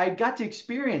I got to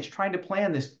experience trying to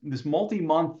plan this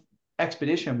multi-month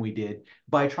expedition we did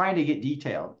by trying to get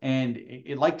detailed. And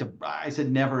I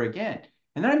said, never again.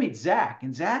 And then I meet Zach,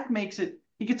 and Zach makes it,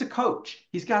 he gets a coach.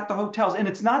 He's got the hotels, and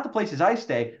it's not the places I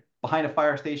stay behind a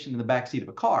fire station in the back seat of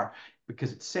a car,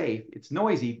 because it's safe. It's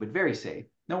noisy, but very safe.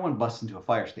 No one busts into a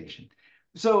fire station.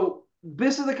 So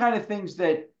this is the kind of things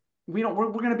that we're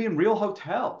going to be in real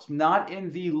hotels, not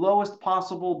in the lowest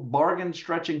possible bargain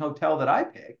stretching hotel that I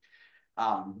pick,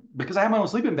 because I have my own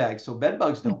sleeping bag, so bed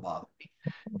bugs don't bother me.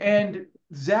 And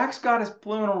Zach's got us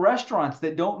plenty of restaurants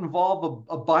that don't involve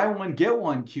a buy one get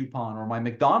one coupon or my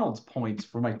McDonald's points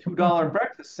for my $2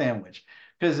 breakfast sandwich.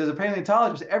 Because as a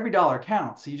paleontologist, every dollar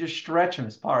counts. So you just stretch them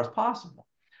as far as possible.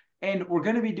 And we're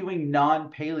going to be doing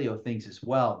non-paleo things as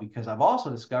well, because I've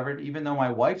also discovered, even though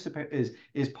my wife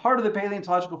is part of the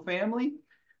paleontological family,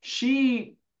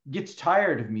 she gets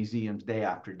tired of museums day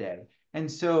after day.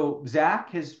 And so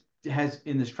Zach has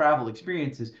in this travel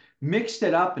experiences mixed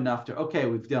it up enough to, okay,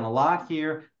 we've done a lot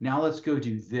here. Now let's go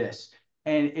do this.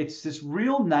 And it's this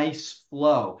real nice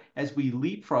flow as we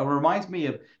leapfrog. It reminds me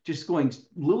of just going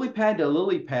lily pad to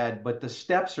lily pad, but the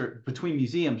steps are between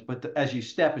museums. But as you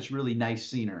step, it's really nice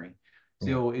scenery.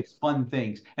 So it's fun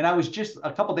things. And I was just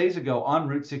a couple days ago on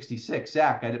Route 66,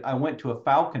 Zach. I went to a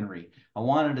falconry. I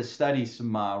wanted to study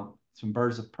some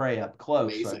birds of prey up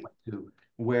close. So I went to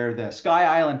where the Sky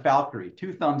Island Falconry,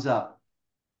 2 thumbs up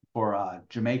for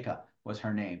Jamaica was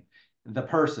her name.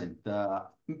 The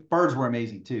birds were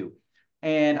amazing too.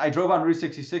 And I drove on Route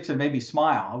 66 and made me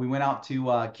smile. We went out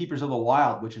to Keepers of the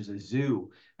Wild, which is a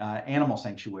zoo, animal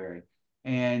sanctuary.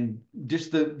 And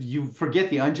just you forget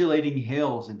the undulating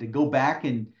hills, and to go back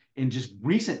in just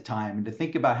recent time and to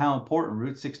think about how important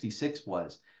Route 66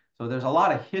 was. So there's a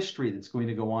lot of history that's going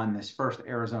to go on this first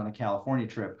Arizona, California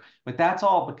trip, but that's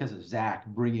all because of Zach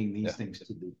bringing these things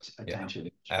to the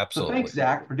attention. Absolutely. So thanks,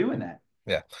 Zach, for doing that.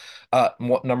 Yeah.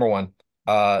 Number one,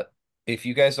 if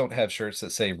you guys don't have shirts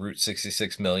that say Route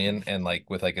 66 million and like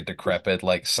with like a decrepit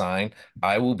like sign,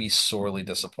 I will be sorely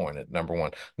disappointed. Number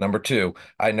one. Number two,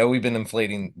 I know we've been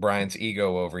inflating Brian's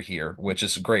ego over here, which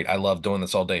is great. I love doing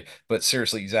this all day. But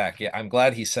seriously, Zach, yeah, I'm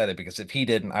glad he said it, because if he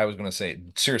didn't, I was going to say,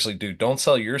 seriously, dude, don't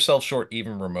sell yourself short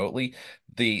even remotely.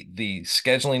 The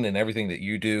scheduling and everything that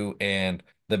you do and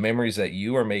the memories that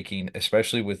you are making,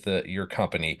 especially with your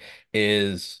company,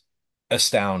 is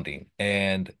astounding.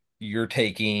 And you're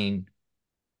taking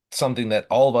something that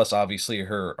all of us obviously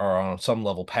are on some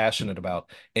level passionate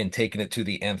about and taking it to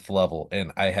the nth level.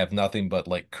 And I have nothing but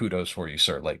like kudos for you,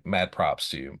 sir. Like mad props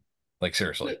to you. Like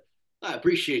seriously. I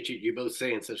appreciate you both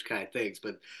saying such kind things,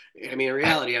 but I mean, in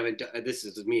reality, this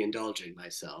is me indulging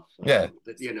myself. Yeah.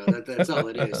 But that's all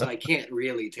it is. So I can't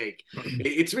really take.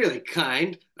 It's really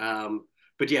kind,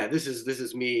 but yeah, this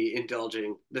is me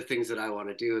indulging the things that I want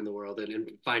to do in the world, and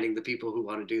finding the people who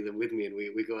want to do them with me, and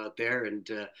we go out there and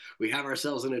we have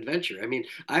ourselves an adventure. I mean,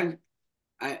 I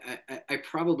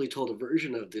probably told a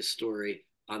version of this story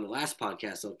on the last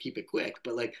podcast. I'll keep it quick,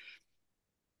 but like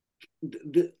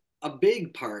the a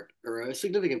big part or a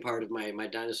significant part of my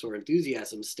dinosaur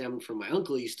enthusiasm stemmed from my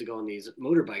uncle used to go on these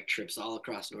motorbike trips all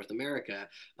across North America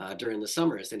during the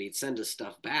summers, and he'd send us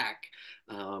stuff back.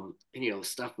 And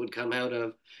stuff would come out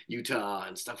of Utah,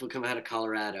 and stuff would come out of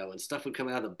Colorado, and stuff would come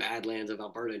out of the Badlands of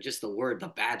Alberta. Just the word, the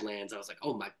Badlands, I was like,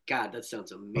 oh my God, that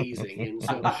sounds amazing. And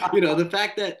so, the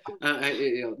fact that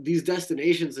these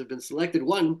destinations have been selected,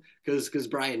 one because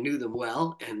Brian knew them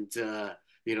well, and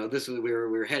this was we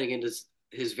were heading into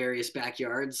his various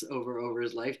backyards over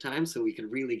his lifetime, so we could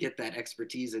really get that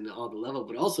expertise in all the level.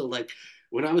 But also, like,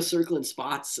 when I was circling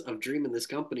spots of dreaming this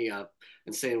company up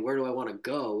and saying, where do I want to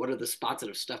go? What are the spots that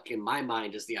have stuck in my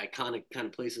mind as the iconic kind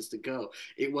of places to go?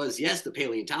 It was, yes, the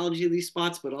paleontology of these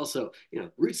spots, but also,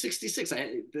 Route 66.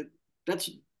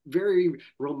 That's very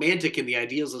romantic in the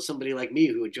ideals of somebody like me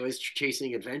who enjoys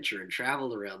chasing adventure and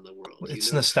travel around the world. It's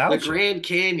The nostalgia. Grand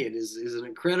Canyon is an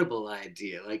incredible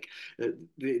idea. Like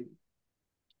the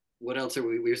what else are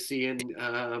we're seeing?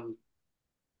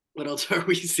 What else are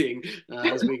we seeing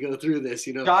as we go through this?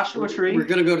 Joshua we're Tree.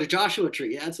 going to go to Joshua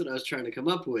Tree. Yeah, that's what I was trying to come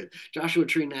up with. Joshua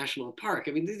Tree National Park.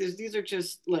 I mean, these are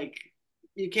just like,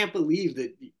 you can't believe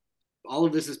that all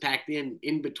of this is packed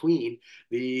in between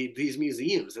these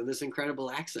museums and this incredible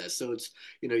access. So it's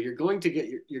you're going to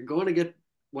get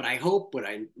what I hope,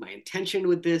 my intention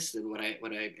with this, and what I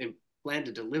plan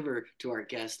to deliver to our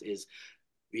guest is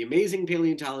the amazing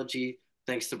paleontology,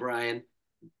 thanks to Brian,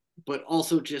 but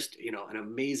also just an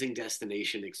amazing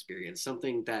destination experience,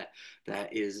 something that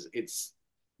is it's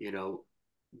you know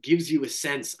gives you a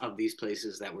sense of these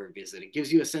places that we're visiting,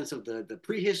 gives you a sense of the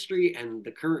prehistory and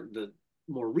the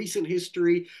more recent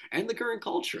history and the current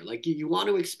culture. Like you want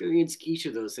to experience each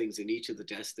of those things in each of the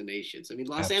destinations. I mean,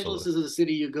 Los Angeles Absolutely. is a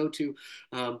city you go to,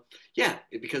 yeah,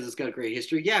 because it's got a great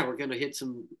history. Yeah, we're going to hit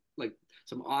some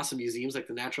awesome museums like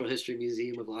the Natural History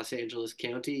Museum of Los Angeles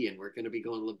County, and we're going to be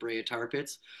going to La Brea Tar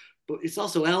Pits. But it's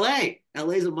also LA.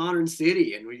 LA is a modern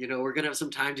city, and we're going to have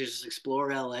some time to just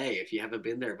explore LA if you haven't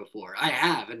been there before. I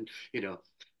have, and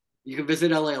you can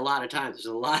visit LA a lot of times. There's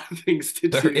a lot of things to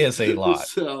There do. is a lot.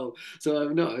 So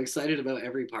I'm excited about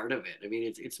every part of it. I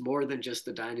mean, it's more than just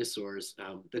the dinosaurs.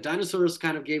 The dinosaurs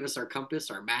kind of gave us our compass,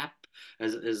 our map,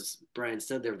 as Brian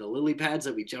said. They're the lily pads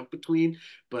that we jump between.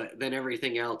 But then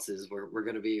everything else is we're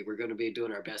gonna be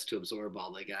doing our best to absorb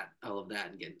all of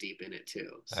that and get deep in it too.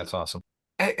 That's So awesome.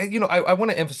 I want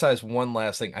to emphasize one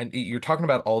last thing. You're talking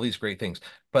about all these great things,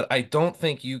 but I don't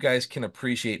think you guys can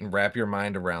appreciate and wrap your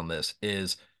mind around this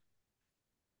is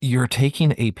you're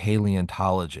taking a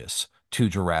paleontologist to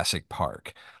Jurassic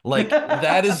Park. Like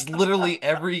that is literally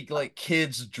every like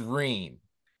kid's dream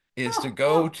is to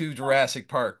go to Jurassic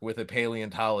Park with a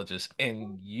paleontologist,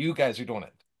 and you guys are doing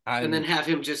it. and then I'm have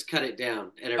him just cut it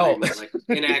down at every oh minute, like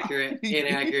inaccurate,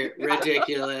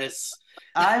 ridiculous.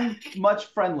 I'm much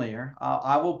friendlier.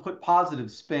 I will put positive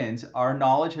spins. Our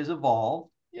knowledge has evolved,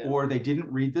 yeah. or they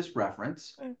didn't read this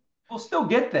reference. We'll still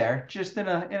get there, just in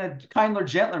a kinder,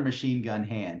 gentler machine gun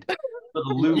hand for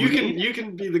the Lou You Reed. can you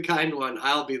can be the kind one.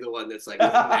 I'll be the one that's like,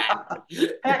 nah.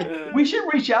 Heck, we should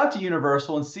reach out to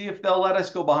Universal and see if they'll let us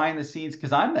go behind the scenes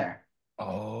because I'm there.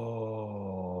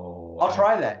 Oh, I'll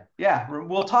try that. Yeah,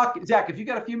 we'll talk. Zach, if you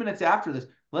got a few minutes after this,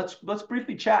 let's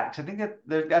briefly chat because I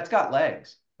think that's got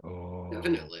legs. oh.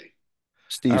 Definitely.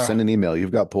 Steve, send an email.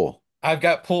 You've got pull. I've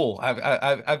got pull.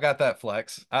 I've got that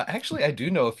flex. Actually, I do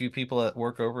know a few people that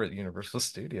work over at Universal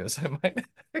Studios. I might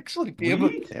actually be able.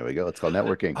 Sweet. There we go. It's called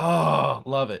networking. Oh,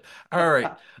 love it. All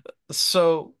right.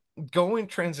 So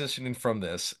transitioning from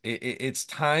this, it's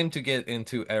time to get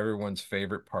into everyone's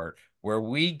favorite part, where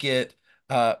we get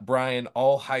Brian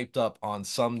all hyped up on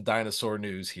some dinosaur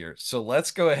news here. So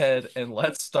let's go ahead and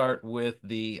let's start with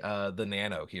the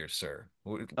nano here, sir.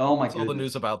 Oh my What's all the goodness.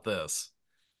 news about this?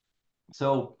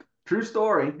 So true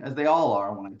story, as they all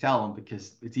are when I tell them,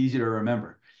 because it's easy to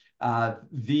remember.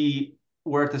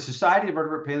 We're at the Society of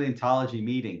Vertebrate Paleontology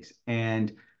meetings,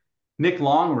 and Nick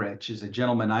Longrich is a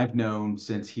gentleman I've known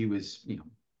since he was,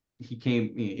 he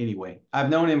came anyway. I've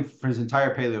known him for his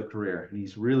entire paleo career, and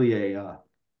he's really an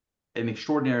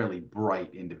extraordinarily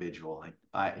bright individual.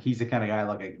 He's the kind of guy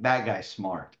like that guy's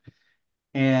smart.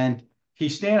 And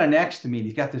he's standing next to me. And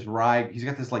he's got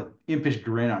this like impish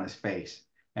grin on his face.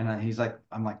 And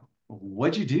I'm like,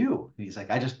 what'd you do? And he's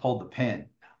like, I just pulled the pin.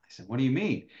 I said, what do you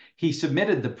mean? He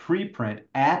submitted the preprint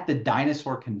at the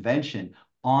dinosaur convention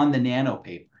on the nano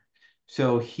paper.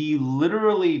 So he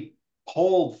literally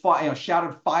cold fire,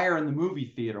 shouted fire in the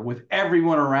movie theater with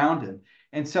everyone around him.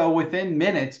 And so within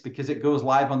minutes, because it goes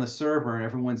live on the server and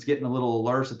everyone's getting a little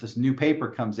alerts that this new paper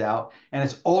comes out and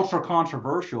it's ultra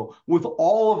controversial, with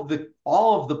all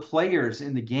of the players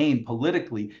in the game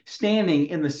politically standing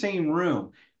in the same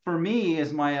room. For me,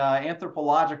 as my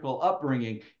anthropological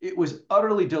upbringing, it was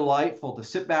utterly delightful to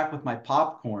sit back with my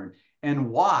popcorn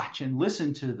and watch and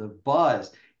listen to the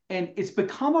buzz. And it's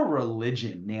become a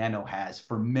religion, Nano has,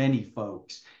 for many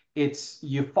folks.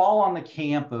 You fall on the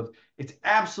camp of it's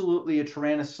absolutely a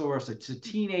Tyrannosaurus. It's a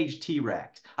teenage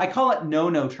T-Rex. I call it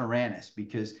no-no Tyrannus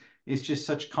because it's just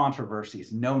such controversy.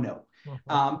 It's no-no.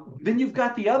 Then you've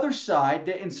got the other side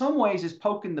that in some ways is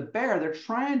poking the bear. They're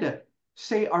trying to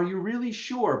say, are you really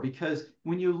sure? Because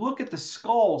when you look at the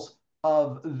skulls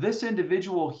of this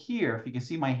individual here, if you can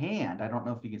see my hand, I don't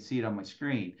know if you can see it on my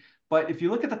screen, but if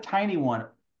you look at the tiny one,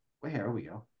 well, here we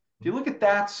go. If you look at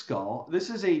that skull,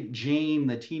 this is a Jane,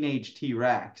 the teenage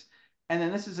T-Rex, and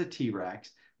then this is a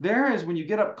T-Rex. There is, when you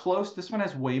get up close, this one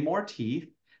has way more teeth.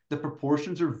 The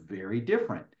proportions are very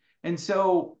different. And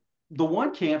so the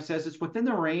one camp says it's within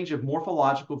the range of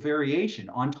morphological variation,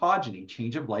 ontogeny,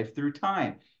 change of life through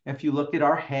time. If you look at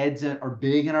our heads are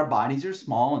big and our bodies are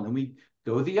small, and then we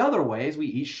go the other way as we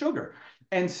eat sugar.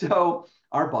 And so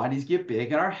our bodies get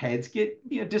big and our heads get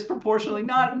disproportionately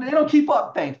not, they don't keep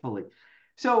up, thankfully.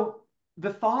 So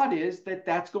the thought is that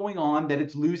that's going on, that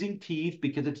it's losing teeth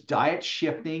because it's diet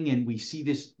shifting, and we see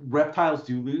this reptiles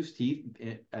do lose teeth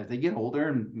as they get older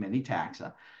in many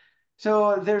taxa.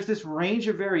 So there's this range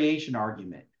of variation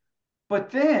argument. But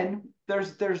then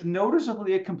there's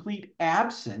noticeably a complete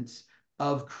absence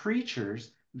of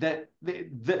creatures that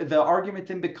the argument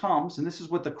then becomes, and this is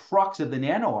what the crux of the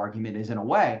nano argument is in a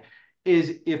way,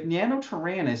 is if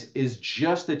Nanotyrannus is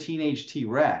just a teenage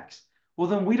T-Rex, well,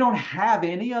 then we don't have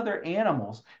any other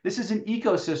animals. This is an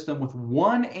ecosystem with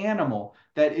one animal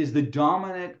that is the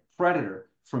dominant predator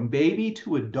from baby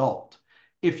to adult.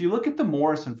 If you look at the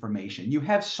Morris information, you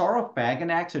have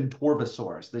Saurophaganax and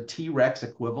Torvosaurus, the T-Rex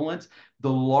equivalents,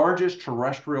 the largest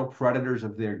terrestrial predators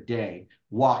of their day,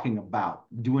 walking about,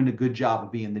 doing a good job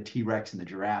of being the T-Rex in the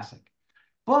Jurassic.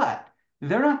 But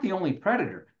they're not the only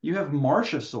predator. You have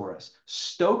Marchosaurus,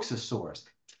 Stoxosaurus,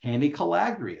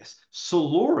 Tanicolagrius,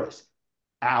 Silurus,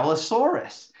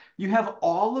 Allosaurus. You have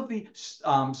all of the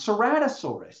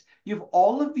Ceratosaurus. You have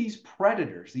all of these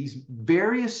predators, these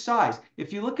various size.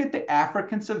 If you look at the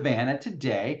African savanna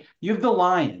today, you have the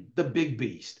lion, the big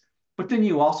beast. But then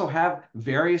you also have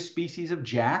various species of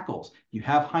jackals. You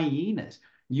have hyenas.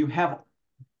 You have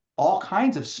all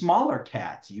kinds of smaller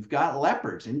cats. You've got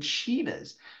leopards and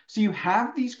cheetahs. So you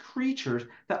have these creatures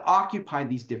that occupy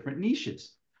these different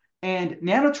niches. And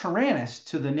Nanotyrannus,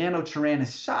 to the Nanotyrannus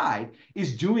side,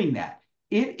 is doing that.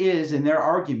 It is in their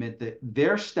argument that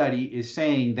their study is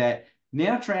saying that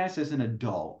Nanotyrannus is an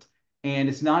adult and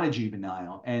it's not a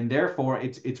juvenile, and therefore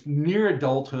it's near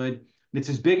adulthood. It's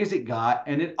as big as it got,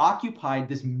 and it occupied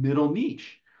this middle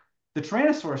niche. The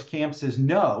Tyrannosaurus camp says,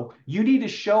 no, you need to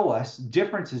show us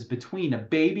differences between a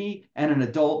baby and an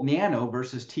adult nano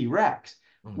versus T-Rex.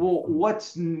 Well,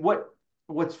 what's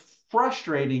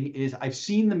frustrating is I've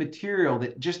seen the material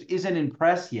that just isn't in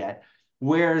press yet,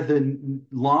 where the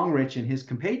Longrich and his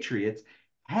compatriots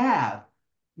have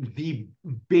the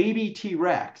baby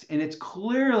T-Rex, and it's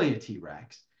clearly a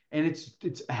T-Rex, and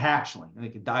it's a hatchling,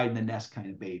 like a died in the nest kind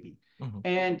of baby.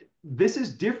 And this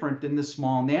is different than the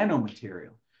small nano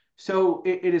material. So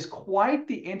it is quite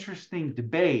the interesting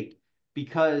debate,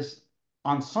 because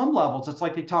on some levels, it's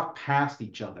like they talk past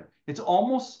each other. It's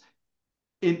almost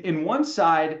in one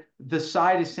side, the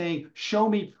side is saying, show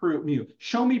me proof,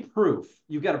 show me proof.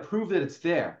 You've got to prove that it's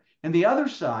there. And the other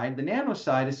side, the nano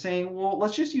side, is saying, well,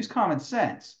 let's just use common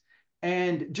sense.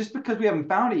 And just because we haven't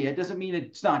found it yet doesn't mean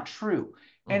it's not true.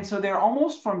 And so they're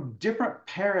almost from different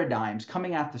paradigms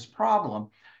coming at this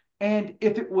problem. And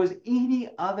if it was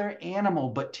any other animal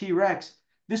but T-Rex,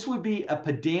 this would be a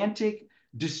pedantic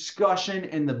discussion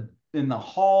in the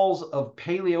halls of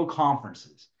paleo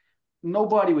conferences.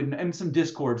 Nobody would, and some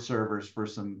Discord servers for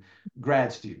some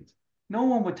grad students. No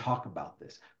one would talk about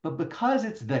this. But because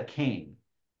it's the king,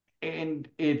 and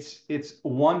it's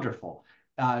wonderful.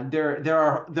 There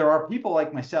are people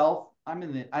like myself. I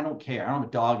don't care. I don't have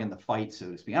a dog in the fight,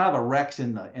 so to speak. I don't have a Rex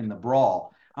in the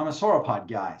brawl. I'm a sauropod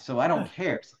guy, so I don't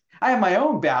care. I have my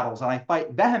own battles and I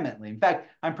fight vehemently. In fact,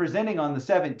 I'm presenting on the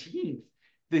 17th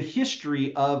the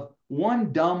history of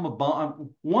one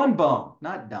bone,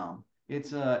 not dumb.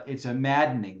 It's a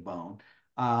maddening bone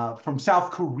from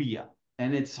South Korea,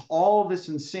 and it's all this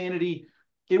insanity.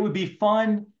 It would be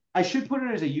fun I should put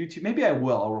it as a YouTube. Maybe I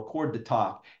will. I'll record the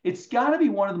talk. It's got to be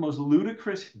one of the most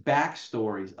ludicrous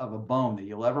backstories of a bone that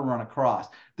you'll ever run across.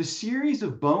 The series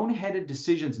of boneheaded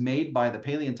decisions made by the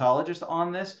paleontologists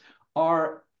on this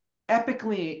are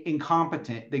epically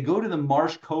incompetent. They go to the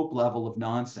Marsh Cope level of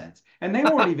nonsense, and they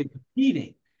weren't even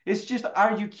competing. It's just,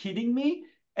 are you kidding me?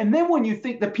 And then when you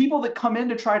think the people that come in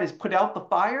to try to put out the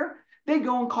fire, they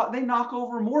go and they knock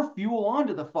over more fuel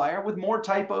onto the fire with more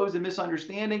typos and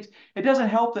misunderstandings. It doesn't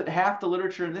help that half the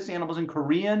literature in this animal is in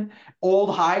Korean,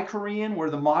 old High Korean, where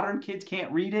the modern kids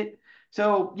can't read it.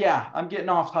 So yeah, I'm getting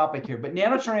off topic here. But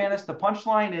Nanotyrannus, the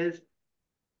punchline is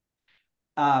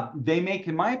they make,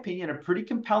 in my opinion, a pretty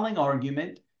compelling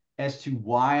argument as to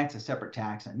why it's a separate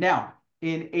taxon. Now,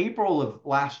 in April of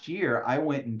last year, I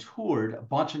went and toured a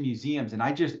bunch of museums, and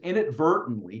I just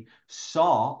inadvertently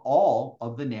saw all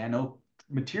of the nano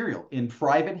material in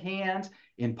private hands,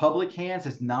 in public hands.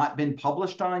 It's not been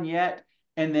published on yet.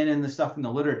 And then in the stuff in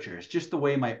the literature. It's just the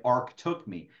way my arc took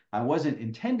me. I wasn't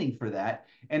intending for that.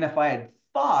 And if I had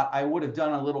thought, I would have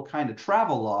done a little kind of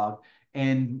travel log.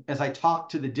 And as I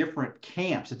talked to the different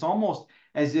camps, it's almost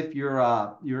as if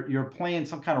you're playing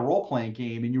some kind of role playing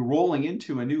game and you're rolling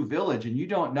into a new village and you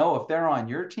don't know if they're on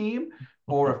your team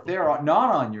or if they're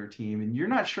not on your team, and you're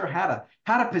not sure how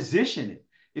to position it.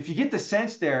 If you get the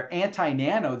sense they're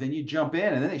anti-nano, then you jump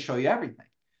in and then they show you everything.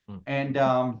 And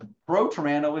Pro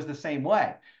Tyranno was the same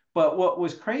way. But what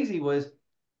was crazy was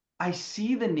I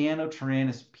see the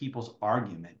Nanotyrannus people's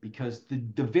argument, because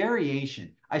the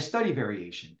variation, I study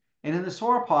variation. And in the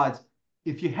sauropods,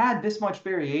 if you had this much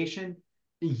variation,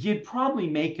 you'd probably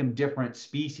make them different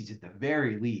species at the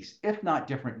very least, if not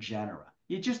different genera.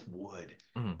 You just would.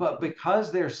 Mhm. But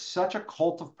because there's such a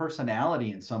cult of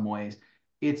personality in some ways,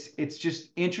 it's just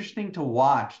interesting to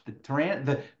watch.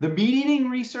 The meat-eating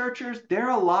researchers, they're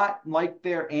a lot like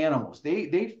their animals.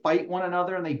 They fight one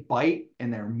another and they bite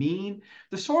and they're mean.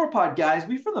 The sauropod guys,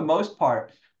 we for the most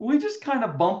part, we just kind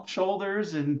of bump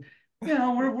shoulders and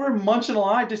we're munching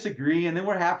along. I disagree, and then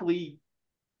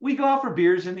we go out for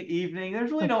beers in the evening.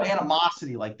 There's really no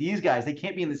animosity like these guys. They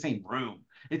can't be in the same room.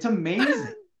 It's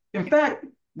amazing. In fact,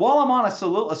 while I'm on a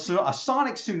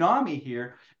sonic tsunami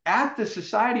here, at the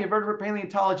Society of Vertebrate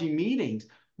Paleontology meetings,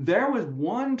 there was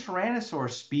one Tyrannosaur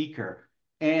speaker,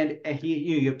 and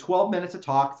you have 12 minutes of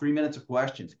talk, 3 minutes of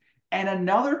questions. And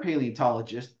another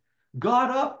paleontologist got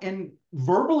up and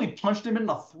verbally punched him in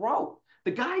the throat.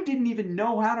 The guy didn't even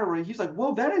know how to. He's like,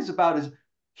 "Whoa, that is about as."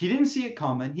 He didn't see it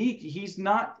coming. He's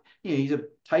not. He's a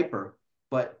typer,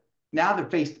 but now they're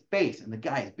face to face, and the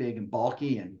guy is big and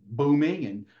bulky and booming,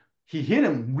 and he hit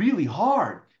him really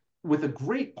hard with a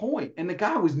great point, and the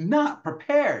guy was not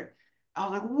prepared. I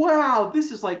was like, "Wow,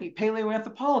 this is like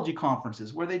paleoanthropology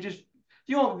conferences where they just."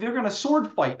 They're going to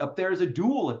sword fight up there as a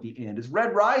duel at the end. It's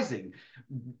Red Rising.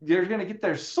 They're going to get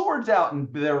their swords out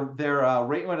and their what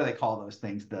do they call those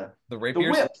things? The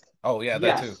rapiers. whips. Oh yeah,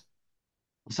 that Yes. too.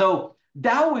 So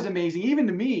that was amazing, even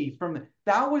to me.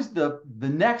 That was the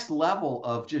next level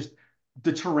of just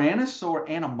the Tyrannosaur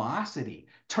animosity,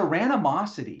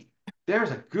 tyrannomosity.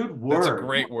 There's a good That's a word.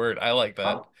 great word. I like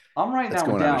that. I'm writing That's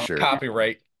that one going on a down. shirt.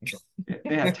 Copyright.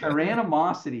 Yeah,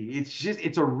 tyrannomosity.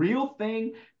 It's a real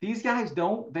thing. These guys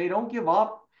don't give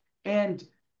up, and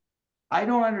I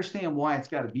don't understand why it's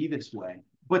got to be this way.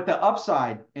 But the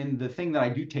upside and the thing that I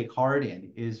do take heart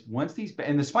in is once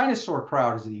and the Spinosaur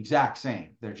crowd is the exact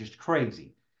same. They're just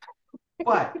crazy.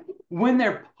 But when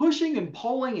they're pushing and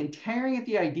pulling and tearing at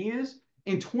the ideas,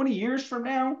 in 20 years from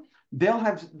now, they'll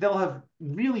have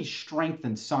really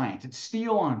strengthened science. It's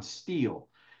steel on steel.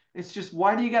 It's just,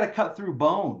 why do you got to cut through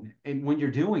bone and when you're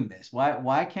doing this?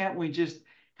 Why can't we just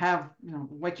have,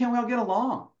 why can't we all get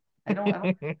along? I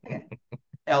don't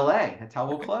LA, that's how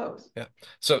we'll close. Yeah.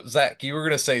 So Zach, you were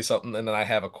going to say something, and then I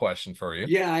have a question for you.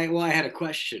 Yeah, I had a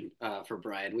question for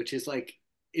Brian, which is like,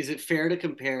 is it fair to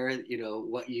compare,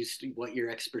 what your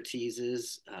expertise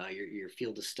is, your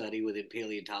field of study within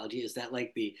paleontology? Is that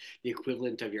like the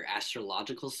equivalent of your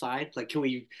astrological side? Like, can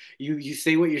you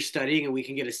say what you're studying and we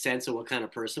can get a sense of what kind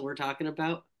of person we're talking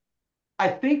about? I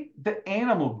think the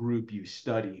animal group you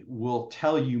study will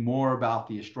tell you more about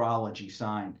the astrology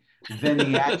sign than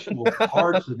the actual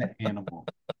parts of the animal.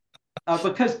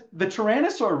 Because the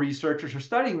Tyrannosaur researchers are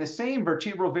studying the same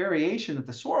vertebral variation that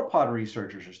the sauropod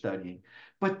researchers are studying,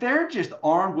 but they're just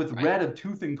armed with red of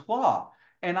tooth and claw.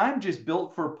 And I'm just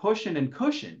built for pushing and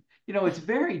cushion. It's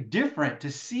very different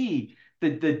to see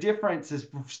the differences.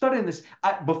 Studying this,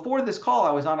 before this call,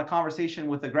 I was on a conversation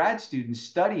with a grad student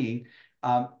studying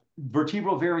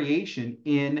vertebral variation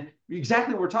in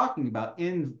exactly what we're talking about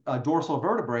in dorsal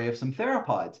vertebrae of some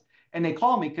theropods. And they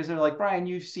call me because they're like, Brian,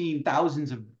 you've seen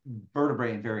thousands of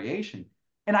vertebrae in variation.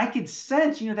 And I could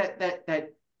sense,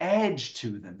 that edge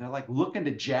to them. They're like looking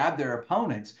to jab their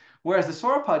opponents. Whereas the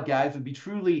sauropod guys would be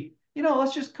truly,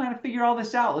 let's just kind of figure all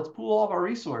this out. Let's pool all of our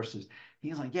resources.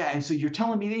 He's like, yeah. And so you're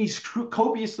telling me that he's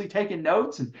copiously taking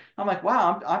notes? And I'm like,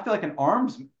 wow, I feel like an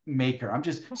arms maker. I'm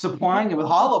just supplying it with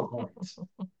hollow points.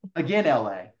 Again,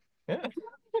 LA. Yeah.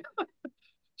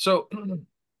 So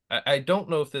I don't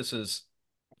know if this is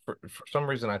for some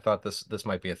reason I thought this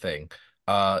might be a thing.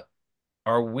 Are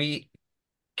we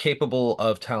capable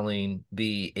of telling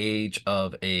the age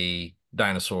of a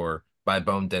dinosaur by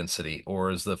bone density, or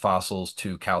is the fossils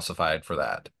too calcified for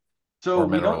that So or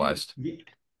we don't. mineralized?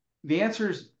 The answer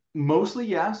is mostly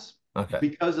yes, Okay.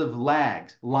 because of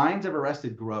lags, lines of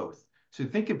arrested growth. So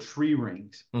think of tree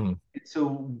rings. Mhm.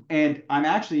 So, and I'm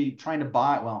actually trying to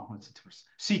buy, well, what's it,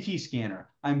 CT scanner.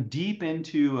 I'm deep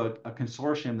into a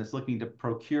consortium that's looking to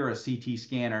procure a CT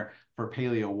scanner for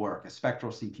paleo work, a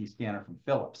spectral CT scanner from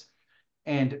Philips.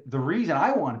 And the reason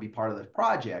I want to be part of this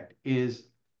project is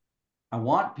I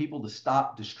want people to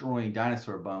stop destroying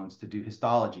dinosaur bones to do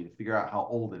histology to figure out how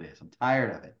old it is. I'm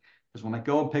tired of it. Because when I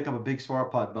go and pick up a big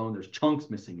sauropod bone, there's chunks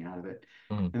missing out of it.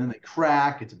 Mhm. And then they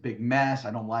crack. It's a big mess.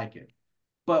 I don't like it.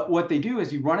 But what they do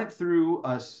is you run it through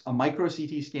a micro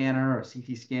CT scanner, or a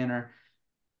CT scanner,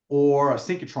 or a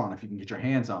synchrotron if you can get your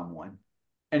hands on one.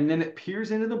 And then it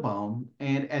peers into the bone.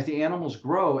 And as the animals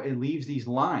grow, it leaves these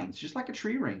lines, just like a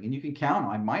tree ring. And you can count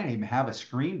them. I might even have a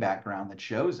screen background that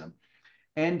shows them.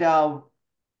 And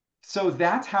so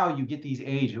that's how you get these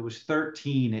age. It was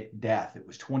 13 at death. It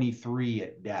was 23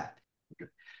 at death.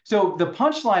 So the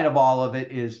punchline of all of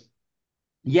it is,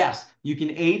 yes, you can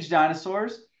age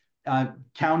dinosaurs,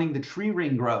 counting the tree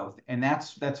ring growth, and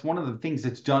that's one of the things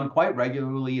that's done quite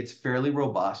regularly. It's fairly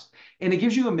robust, and it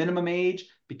gives you a minimum age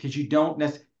because you don't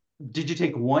necessarily. Did you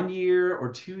take 1 year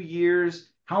or 2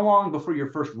 years? How long before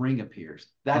your first ring appears?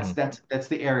 That's Mhm. that's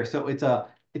the area. So it's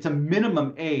a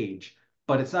minimum age,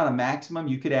 but it's not a maximum.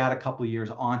 You could add a couple of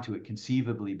years onto it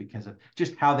conceivably because of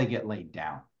just how they get laid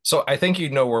down. So I think you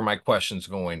know where my question's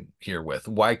going here with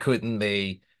why couldn't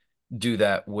they do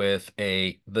that with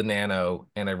the nano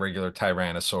and a regular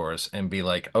Tyrannosaurus and be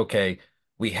like, okay,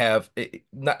 we have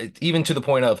not even to the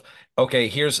point of, okay,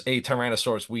 here's a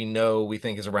Tyrannosaurus we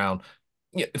think is around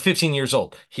 15 years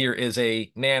old. Here is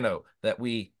a nano that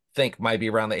we think might be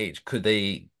around the age.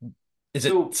 Is it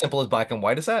So simple as black and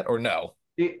white as that or no?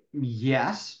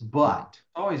 yes, Mhm. but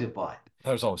always a but.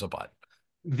 There's always a but.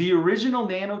 The original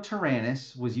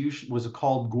Nanotyrannus was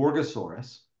called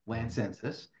Gorgosaurus Mhm.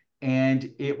 lancensis,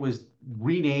 and it was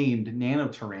renamed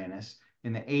Nanotyrannus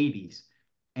in the 80s.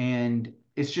 And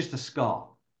it's just a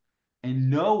skull. And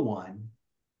no one,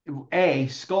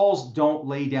 skulls don't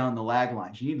lay down the lag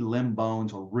lines. You need limb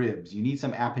bones or ribs. You need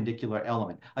some appendicular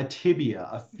element, a tibia,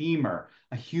 a femur,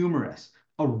 a humerus,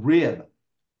 a rib.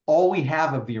 All we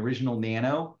have of the original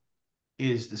Nano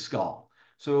is the skull.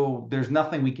 So there's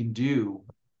nothing we can do.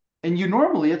 And you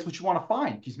normally, it's what you want to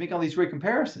find because you make all these great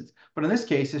comparisons. But in this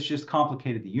case, it's just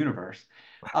complicated the universe.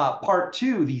 Part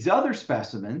two, these other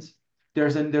specimens,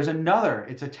 there's another,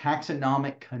 it's a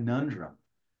taxonomic conundrum.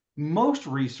 Most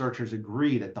researchers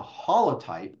agree that the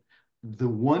holotype, the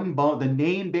one bone, the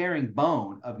name-bearing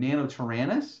bone of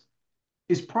Nanotyrannus,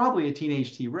 is probably a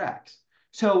teenage T-Rex.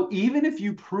 So even if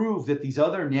you prove that these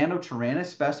other Nanotyrannus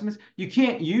specimens, you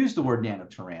can't use the word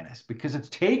Nanotyrannus because it's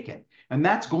taken. And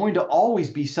that's going to always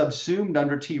be subsumed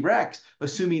under T-Rex,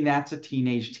 assuming that's a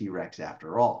teenage T-Rex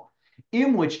after all.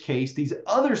 In which case, these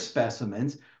other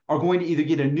specimens are going to either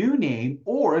get a new name,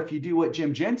 or if you do what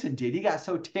Jim Jensen did, he got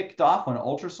so ticked off when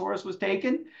Ultrasaurus was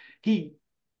taken, he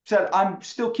said, I'm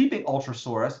still keeping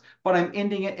Ultrasaurus, but I'm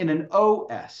ending it in an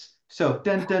OS. So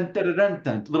dun dun dun dun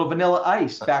dun, little Vanilla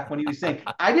Ice back when he was saying,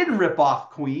 I didn't rip off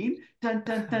Queen. Dun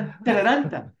dun dun dun dun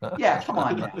dun. Yeah, come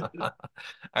on now.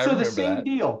 I So the remember same that.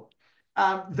 deal.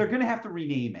 They're going to have to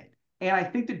rename it. And I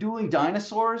think the Dueling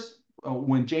Dinosaurs,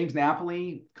 when James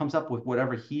Napoli comes up with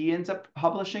whatever he ends up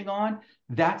publishing on,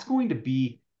 that's going to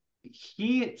be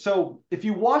he. So if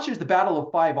you watch as the Battle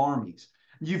of Five Armies,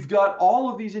 you've got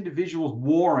all of these individuals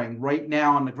warring right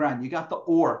now on the ground. You got the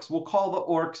orcs. We'll call the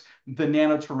orcs the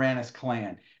Nanotyrannus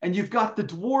clan. And you've got the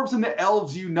dwarves and the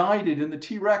elves united in the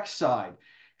T-Rex side.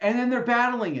 And then they're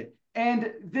battling it.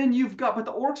 And then you've got, but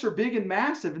the orcs are big and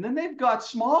massive. And then they've got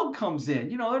Smog comes in.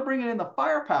 They're bringing in the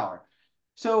firepower.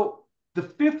 So the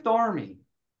Fifth Army,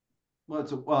 well,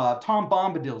 it's Tom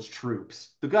Bombadil's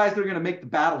troops, the guys that are going to make the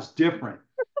battles different.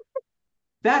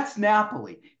 That's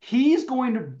Napoli. He's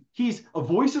a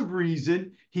voice of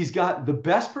reason. He's got the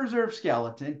best preserved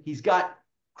skeleton. He's got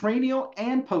cranial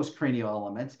and post-cranial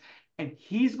elements. And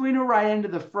he's going to ride into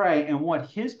the fray. And what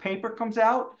his paper comes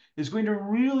out is going to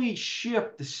really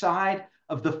shift the side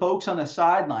of the folks on the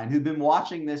sideline who've been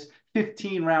watching this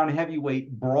 15-round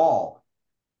heavyweight brawl.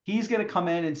 He's going to come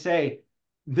in and say,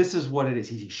 this is what it is.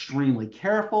 He's extremely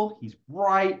careful. He's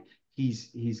bright.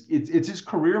 It's his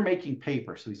career making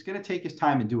paper. So he's going to take his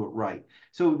time and do it right.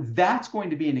 So that's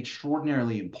going to be an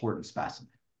extraordinarily important specimen.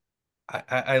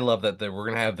 I love that we're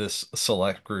gonna have this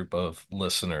select group of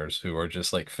listeners who are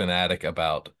just like fanatic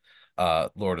about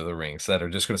Lord of the Rings that are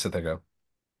just gonna sit there and go,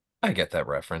 I get that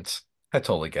reference. I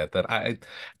totally get that.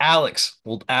 Alex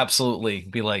will absolutely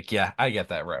be like, yeah, I get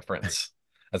that reference.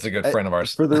 That's a good I, friend of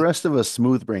ours. for the rest of us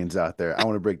smooth brains out there, I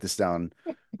want to break this down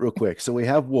real quick. So we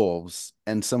have wolves,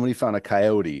 and somebody found a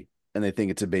coyote, and they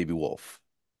think it's a baby wolf.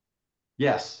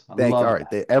 Yes, I All love right,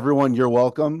 that. everyone, you're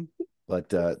welcome. But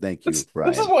thank you, This is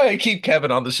Brian. why I keep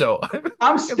Kevin on the show. I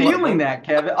I'm fucking love stealing him. that,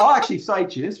 Kevin. I'll actually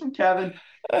cite you. This is from Kevin.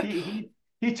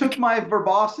 He took my I'm a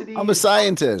verbosity.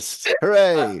 scientist. I,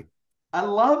 Hooray! I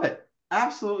love it.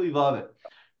 Absolutely love it.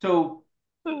 So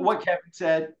what Kevin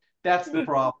said, that's the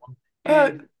problem.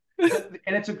 Uh,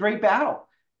 And it's a great battle.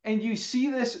 And you see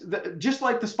this just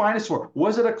like the Spinosaur.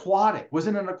 Was it aquatic? Was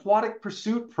it an aquatic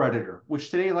pursuit predator,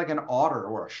 which today is like an otter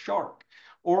or a shark?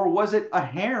 Or was it a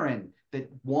heron that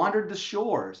wandered the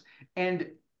shores? And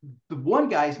the one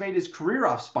guy's made his career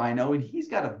off Spino, and he's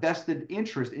got a vested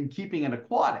interest in keeping it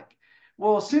aquatic.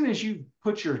 Well, as soon as you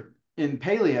put your in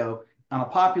paleo on a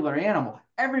popular animal,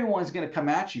 everyone's going to come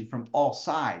at you from all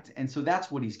sides. And so that's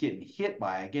what he's getting hit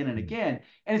by again and again.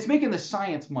 And it's making the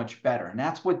science much better. And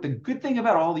that's what the good thing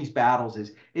about all these battles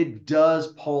is, it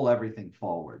does pull everything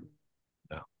forward.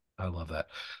 no, I love that.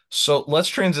 So let's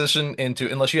transition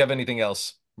into, unless you have anything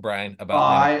else, Brian, Oh,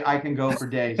 about I can go for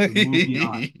days. So move me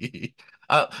on.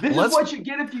 This is let's. what you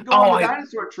get if you go Oh, on the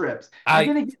dinosaur trips. You're I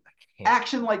going to get can't.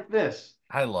 action like this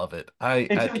I love it.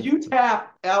 until you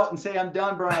tap out and say, I'm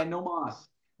done, Brian, no mas.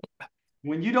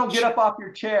 When you don't get up off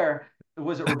your chair,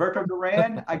 was it Roberto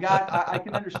Duran? I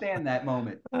can understand that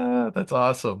moment. That's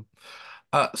awesome.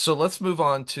 So let's move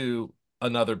on to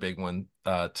another big one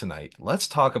tonight. Let's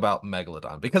talk about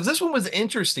Megalodon because this one was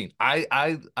interesting.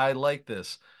 I like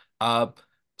this. Uh,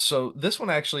 so this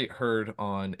one I actually heard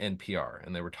on NPR,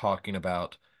 and they were talking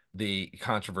about the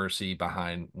controversy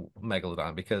behind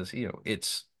Megalodon because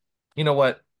it's you know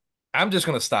what? I'm just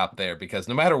gonna stop there because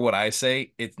no matter what I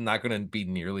say, it's not gonna be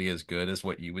nearly as good as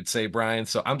what you would say, Brian.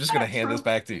 So I'm just gonna That's hand this true.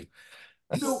 back to you.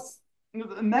 So the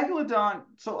Megalodon,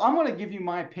 so I'm going to give you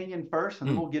my opinion first, and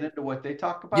then Mm, we'll get into what they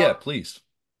talk yeah, about. please.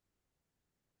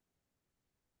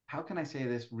 How can I say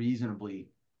this reasonably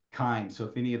kind? So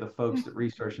if any of the folks that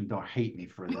research and don't hate me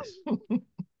for this.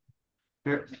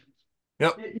 Here,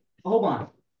 Yep. hold on.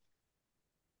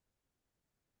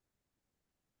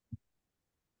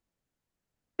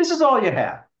 This is all you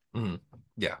have. Mhm.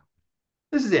 Yeah.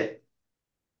 This is it.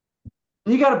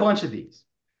 And you got a bunch of these.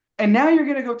 And now you're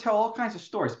going to go tell all kinds of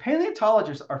stories.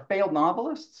 Paleontologists are failed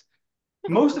novelists.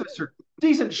 Most of us are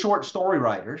decent short story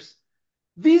writers.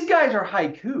 These guys are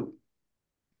haiku.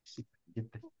 I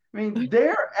mean,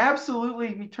 they're absolutely.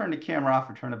 Let me turn the camera off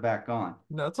and turn it back on.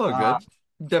 No, it's all Uh,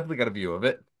 good. Definitely got a view of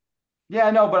it. yeah,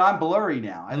 no, but I'm blurry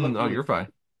now. I look Oh, really you're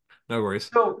fine. No worries.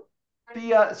 so.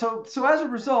 So as a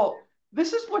result,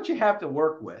 this is what you have to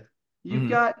work with. You've Hmm.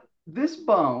 got this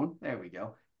bone. There we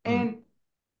go. Hmm. And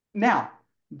now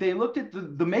they looked at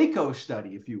the Mako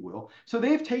study, if you will. So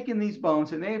they've taken these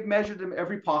bones and they've measured them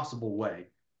every possible way,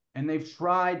 and they've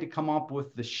tried to come up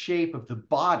with the shape of the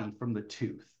body from the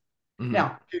tooth. Hmm.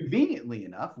 Now, conveniently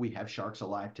enough, we have sharks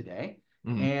alive today,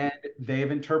 Hmm. and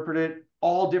they've interpreted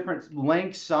all different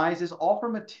lengths, sizes, all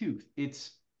from a tooth.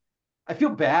 I feel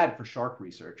bad for shark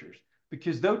researchers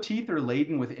because though teeth are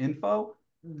laden with info,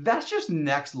 that's just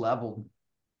next level.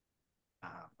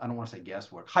 I don't want to say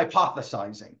guesswork,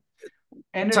 hypothesizing.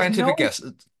 And there's Scientific no, guess.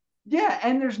 yeah,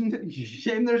 and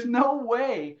there's no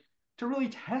way to really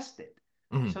test it.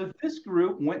 Hmm. So this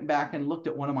group went back and looked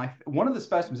at one of the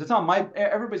specimens. It's on my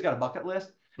everybody's got a bucket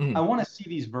list. I Hmm. want to see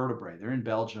these vertebrae. They're in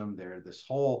Belgium. They're this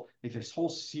whole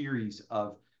series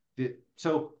of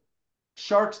so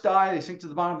sharks die, they sink to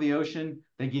the bottom of the ocean,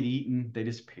 they get eaten, they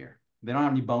disappear. They don't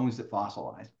have any bones that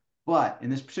fossilize. But in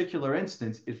this particular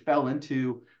instance, it fell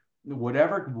into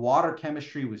whatever water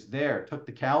chemistry was there, took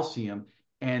the calcium,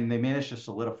 and they managed to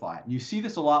solidify it. And you see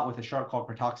this a lot with a shark called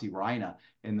Cratoxyrhina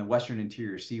in the western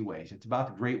interior seaways. It's about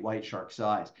the great white shark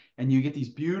size. And you get these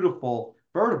beautiful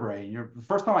vertebrae. And the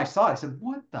first time I saw it, I said,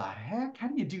 what the heck? How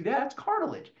do you do that? It's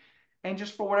cartilage. And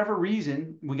just for whatever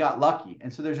reason, we got lucky.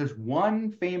 And so there's this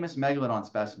one famous megalodon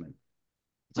specimen.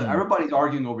 So Hmm. everybody's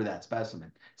arguing over that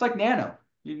specimen. It's like nano.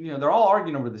 They're all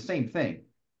arguing over the same thing.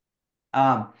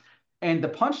 Um, and the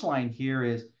punchline here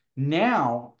is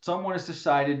now someone has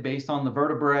decided, based on the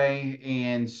vertebrae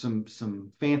and some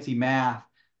fancy math,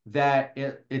 that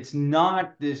it's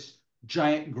not this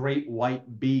giant great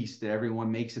white beast that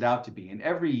everyone makes it out to be. And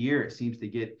every year it seems to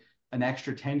get an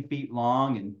extra 10 feet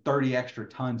long and 30 extra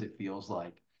tons, it feels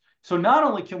like. So not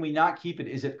only can we not keep it,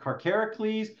 is it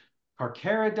Carcharocles,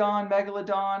 Carcharodon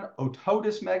Megalodon,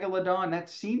 Ototus Megalodon? That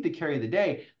seemed to carry the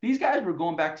day. These guys were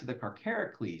going back to the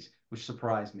Carcharocles, which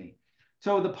surprised me.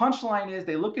 So the punchline is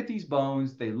they look at these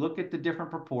bones, they look at the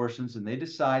different proportions, and they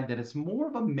decide that it's more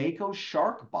of a mako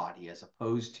shark body as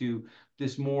opposed to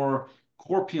this more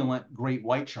corpulent great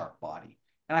white shark body.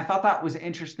 And I thought that was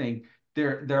interesting,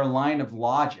 their line of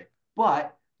logic.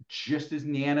 But just as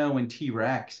Nano and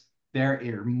T-Rex, there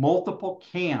are multiple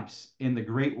camps in the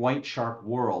great white shark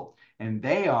world, and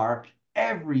they are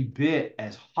every bit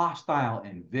as hostile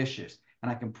and vicious.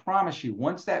 And I can promise you,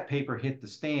 once that paper hit the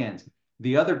stands,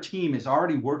 the other team is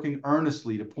already working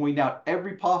earnestly to point out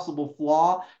every possible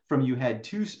flaw, from you had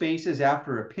two spaces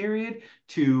after a period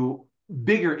to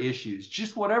bigger issues,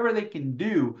 just whatever they can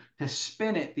do to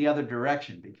spin it the other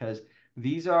direction, because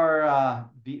these are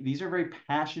very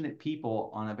passionate people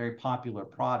on a very popular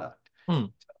product. Hmm.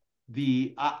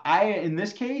 In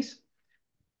this case,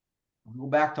 I'll go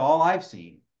back to all I've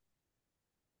seen.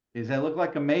 Does that look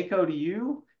like a Mako to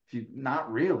you? If you not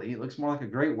really, it looks more like a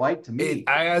great white to It, me.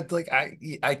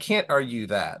 I can't argue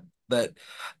that. That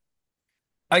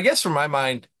I guess from my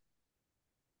mind,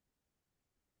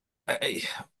 I,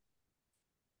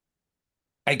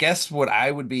 I guess what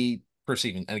I would be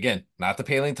perceiving, and again, not the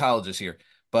paleontologist here,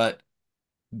 but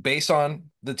based on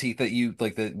the teeth that you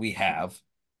like that we have,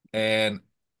 and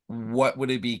what would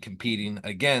it be competing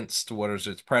against? What is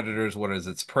its predators? What is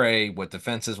its prey? What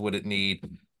defenses would it need?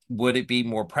 Would it be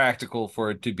more practical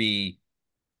for it to be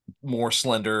more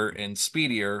slender and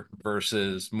speedier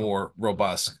versus more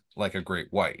robust like a great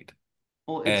white?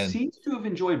 Well, it And seems to have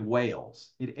enjoyed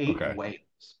whales. It ate okay.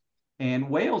 whales. And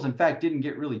whales, in fact, didn't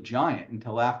get really giant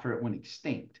until after it went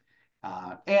extinct.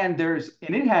 And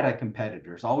it had a competitor.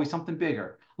 There's always something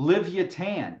bigger.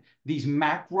 Leviathan, these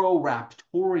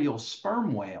macroraptorial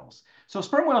sperm whales. So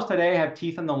sperm whales today have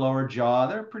teeth in the lower jaw.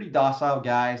 They're pretty docile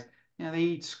guys. You know, they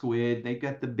eat squid. They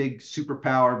got the big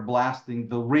superpower blasting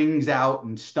the rings out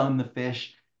and stun the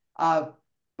fish.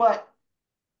 But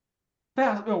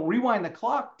rewind the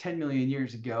clock 10 million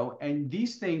years ago, and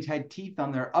these things had teeth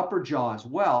on their upper jaw as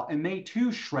well, and they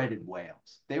too shredded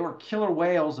whales. They were killer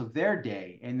whales of their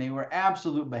day, and they were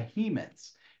absolute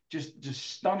behemoths, just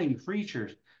stunning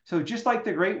creatures. So just like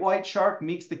the great white shark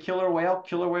meets the killer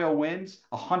whale wins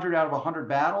 100 out of 100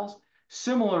 battles.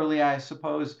 Similarly, I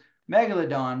suppose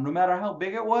Megalodon, no matter how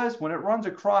big it was, when it runs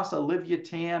across a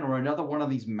Leviathan or another one of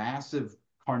these massive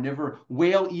carnivore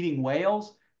whale-eating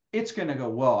whales, it's going to go,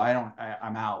 whoa,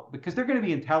 I'm out, because they're going to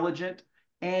be intelligent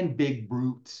and big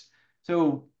brutes.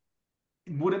 So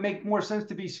would it make more sense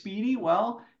to be speedy?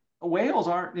 Well, whales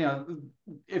aren't,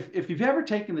 if you've ever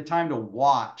taken the time to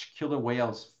watch killer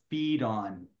whales feed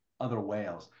on other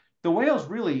whales, the whales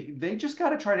really, they just got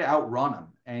to try to outrun them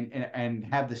and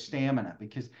have the stamina,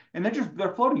 because, and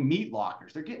they're floating meat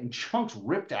lockers. They're getting chunks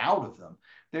ripped out of them.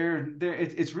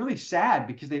 It's really sad,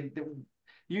 because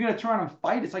you're going to try and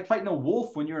fight. It's like fighting a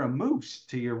wolf when you're a moose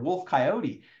to your wolf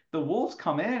coyote. The wolves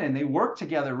come in and they work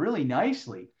together really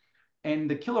nicely, and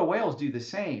the killer whales do the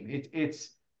same.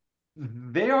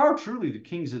 They are truly the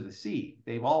kings of the sea.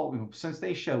 They've all, since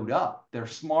they showed up, they're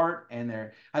smart,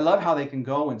 and I love how they can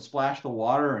go and splash the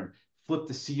water and flip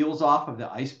the seals off of the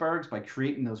icebergs by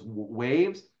creating those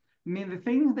waves. I mean, the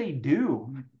things they do,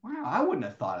 I'm like, wow, I wouldn't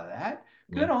have thought of that.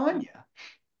 Yeah. Good on you.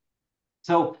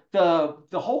 So the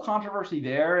whole controversy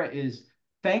there is,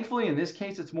 thankfully in this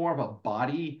case, it's more of a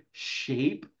body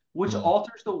shape, which Mm.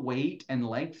 alters the weight and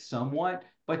length somewhat,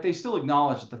 but they still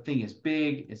acknowledge that the thing is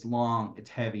big, it's long, it's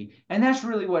heavy. And that's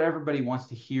really what everybody wants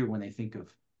to hear when they think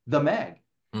of the Meg,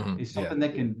 Mhm. is Yeah, something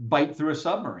that can bite through a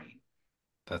submarine.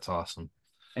 that's awesome.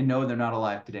 And no, they're not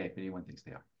alive today, if anyone thinks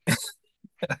they are.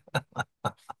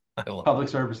 I love Public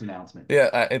it. service announcement.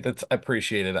 Yeah, that's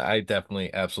appreciated. I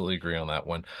definitely absolutely agree on that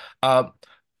one.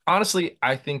 Honestly,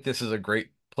 I think this is a great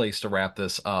place to wrap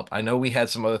this up. I know we had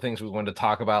some other things we wanted to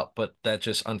talk about, but that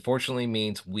just unfortunately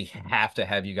means we have to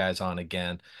have you guys on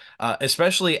again,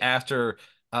 especially after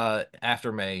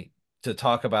May, to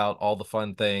talk about all the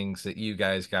fun things that you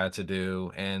guys got to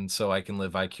do, and so I can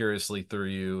live vicariously through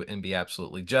you and be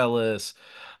absolutely jealous.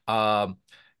 Um,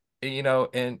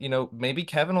 and maybe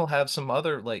Kevin will have some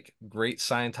other like great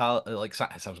Scientology,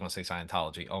 I was gonna say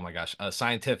Scientology. Oh my gosh,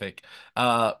 scientific.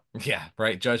 Yeah,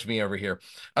 right. Judge me over here.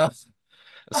 Uh,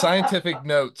 Scientific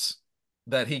notes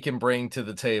that he can bring to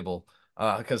the table.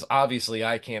 Because obviously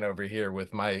I can't over here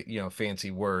with my,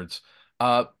 fancy words.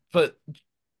 But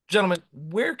gentlemen,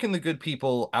 where can the good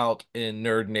people out in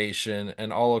Nerd Nation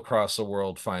and all across the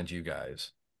world find you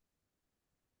guys?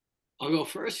 I'll go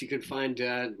first. You can find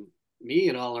me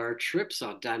and all our trips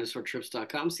on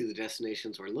dinosaurtrips.com, see the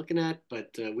destinations we're looking at.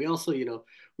 But we also,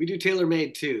 we do tailor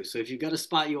made too. So if you've got a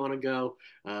spot you want to go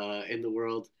in the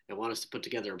world and want us to put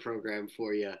together a program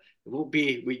for you,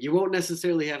 you won't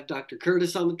necessarily have Dr.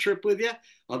 Curtis on the trip with you,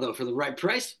 although for the right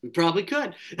price, we probably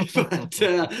could. But,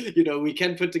 we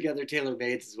can put together tailor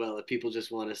mades as well if people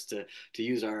just want us to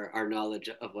use our knowledge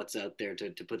of what's out there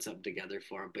to put something together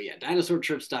for them. But yeah,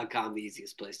 dinosaurtrips.com, the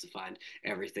easiest place to find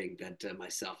everything that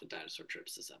myself and Dinosaur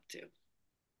Trips is up to.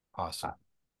 Awesome.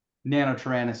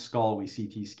 Nanotyrannus skull we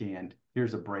CT scanned.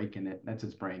 Here's a break in it. That's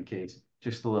its brain case.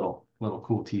 Just a little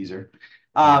cool teaser.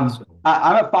 I'm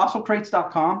at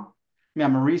fossilcrates.com.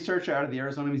 I'm a researcher out of the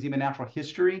Arizona Museum of Natural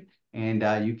History,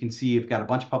 and you can see I've got a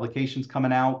bunch of publications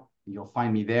coming out. You'll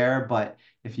find me there. But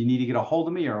if you need to get a hold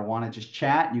of me or want to just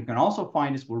chat, you can also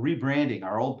find us. We're rebranding.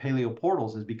 Our old Paleo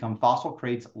Portals has become Fossil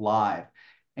Crates Live.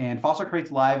 And Fossil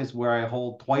Crates Live is where I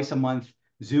hold twice a month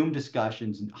Zoom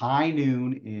discussions, high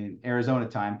noon in Arizona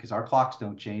time, because our clocks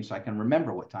don't change, so I can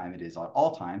remember what time it is at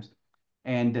all times.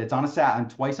 And it's on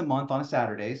twice a month on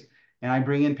Saturdays. And I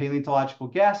bring in paleontological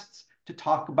guests to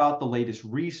talk about the latest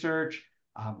research.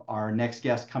 Our next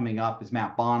guest coming up is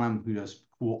Matt Bonham, who does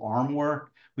cool arm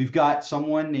work. We've got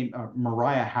someone named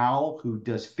Mariah Howell, who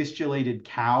does fistulated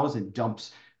cows and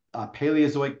dumps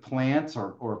Paleozoic plants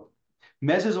or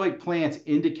Mesozoic plants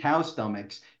into cow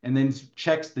stomachs and then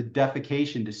checks the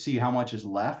defecation to see how much is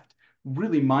left.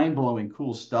 Really mind-blowing,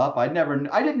 cool stuff. I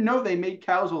didn't know they made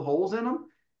cows with holes in them.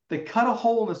 They cut a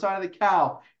hole in the side of the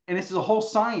cow, and this is a whole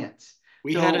science.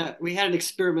 We had an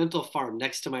experimental farm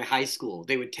next to my high school.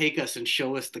 They would take us and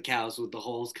show us the cows with the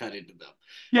holes cut into them.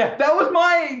 Yeah, that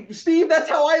was Steve. That's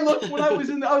how I looked when I was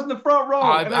in the front row.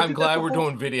 I'm glad we're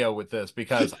doing video with this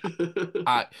because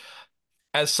I,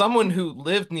 as someone who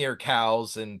lived near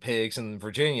cows and pigs in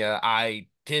Virginia, I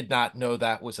did not know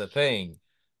that was a thing.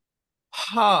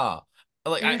 Huh.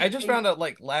 Like I just found out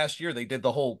like last year they did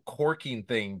the whole corking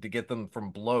thing to get them from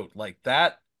bloat. Like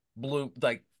that blew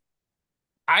like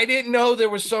I didn't know there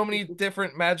was so many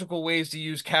different magical ways to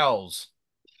use cows.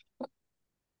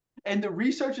 And the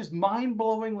research is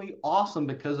mind-blowingly awesome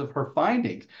because of her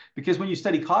findings. Because when you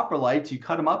study coprolites, you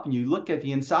cut them up and you look at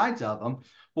the insides of them.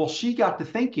 Well, she got to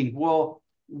thinking, well,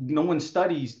 no one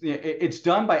studies. It's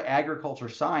done by agriculture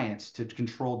science to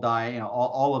control diet,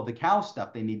 all of the cow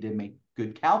stuff they need to make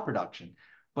good cow production.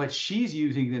 But she's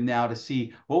using them now to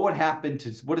see what would happen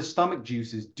to what do stomach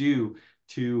juices do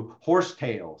to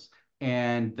horsetails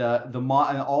and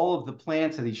all of the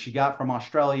plants that she got from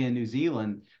Australia and New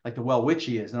Zealand, like the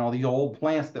welwitchias and all these old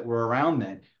plants that were around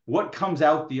then. What comes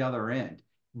out the other end?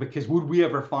 Because would we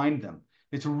ever find them?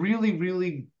 It's really,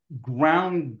 really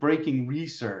groundbreaking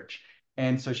research.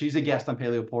 And so she's a guest on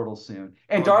Paleo Portal soon.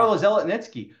 And Darla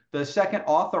Zelenitsky, the second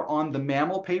author on the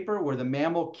mammal paper where the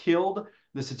mammal killed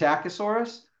the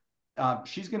Psittacosaurus,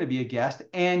 she's going to be a guest.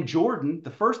 And Jordan,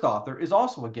 the first author, is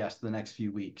also a guest the next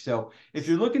few weeks. So if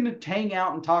you're looking to hang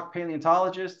out and talk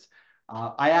paleontologists,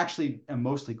 I actually am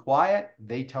mostly quiet.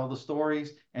 They tell the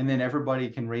stories, and then everybody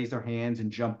can raise their hands and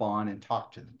jump on and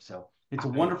talk to them. So it's a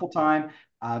wonderful time.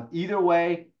 Either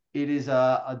way, it is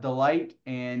a delight.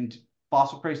 And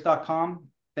fossilcrates.com.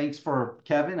 Thanks for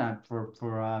Kevin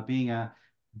for being a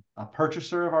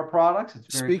purchaser of our products.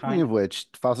 It's very Speaking kind. of which,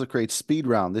 Fossil Crate speed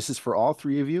round. This is for all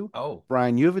three of you. Oh,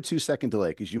 Brian, you have a 2-second delay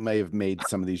because you may have made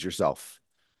some of these yourself.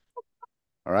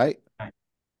 All right.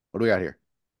 What do we got here?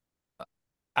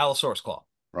 Allosaurus claw.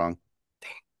 Wrong.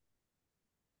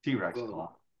 T-Rex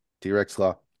claw. T-Rex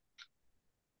claw.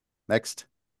 Next.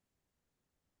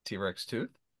 T-Rex tooth.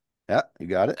 Yeah, you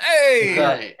got it.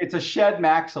 Hey! It's a shed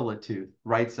maxilla tooth,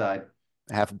 right side.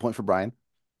 Half a point for Brian.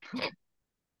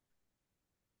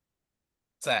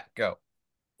 Zach, go.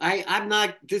 I'm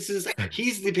not. He's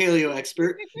the paleo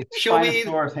expert. Show me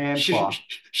Spinosaurus hand claw.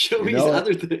 show me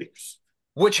other things.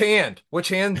 Which hand? Which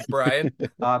hand, Brian?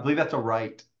 I believe that's a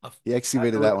right. He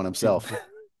excavated that one himself.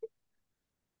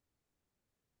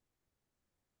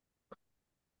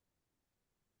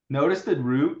 Notice the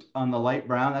root on the light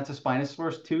brown. That's a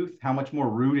Spinosaurus tooth. How much more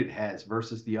root it has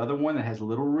versus the other one that has a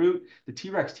little root. The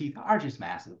T-Rex teeth are just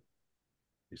massive.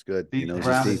 He's good. He knows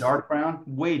brown, the dark brown,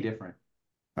 way different.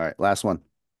 All right, last one.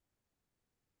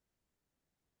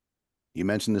 You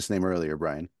mentioned this name earlier,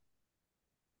 Brian.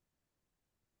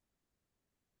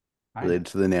 Related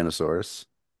to the Nanosaurus.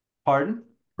 Pardon?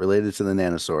 Related to the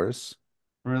Nanosaurus.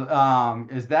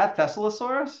 Is that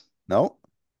Thessaliosaurus? No.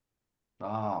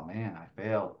 Oh man, I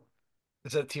failed.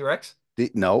 Is that T-Rex?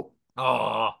 No,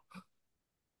 Oh,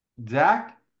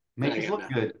 Zach, make I us got look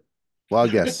nothing. good.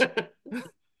 wild guess.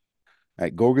 All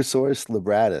right, Gorgosaurus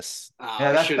libratus, Oh, Yeah,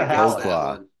 I that's should the have guessed toad howler. that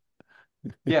claw. one.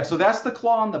 Yeah, so that's the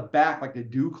claw on the back, like the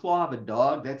dew claw of a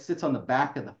dog. That sits on the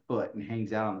back of the foot and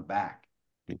hangs out on the back.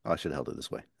 Oh, I should have held it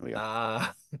this way. There we go. uh,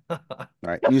 All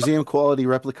right, museum quality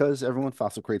replicas, everyone,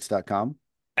 fossilcrates.com.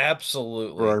 For our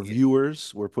absolutely.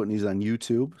 viewers, we're putting these on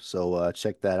YouTube, so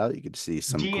check that out. You can see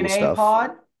some cool DNA stuff.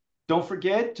 pod. Don't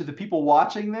forget to the people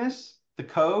watching this, the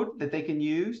code that they can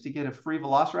use to get a free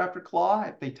Velociraptor claw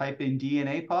if they type in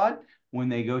DNA pod when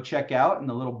they go check out in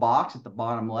the little box at the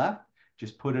bottom left.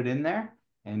 Just put it in there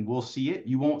and we'll see it.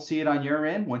 You won't see it on your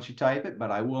end once you type it, but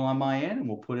I will on my end and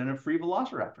we'll put in a free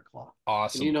Velociraptor claw.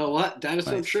 And you Awesome. know what?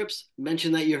 Dinosaur Nice. trips.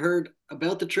 Mention that you heard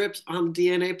about the trips on the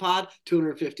DNA pod.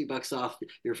 $250 off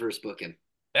your first booking.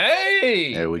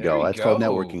 Hey, There we there go. you That's called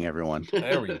go. networking, everyone.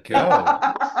 There we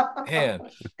go. Man,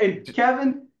 And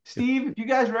Kevin, Steve, if you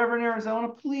guys are ever in Arizona,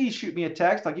 please shoot me a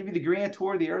text. I'll give you the grand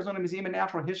tour of the Arizona Museum of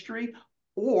Natural History.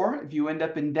 Or if you end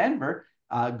up in Denver,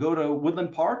 go to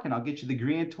Woodland Park and I'll get you the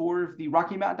grand tour of the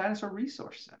Rocky Mountain Dinosaur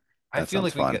Resource Center. I That feel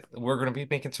sounds like fun. we're going to be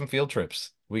making some field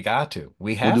trips. We got to.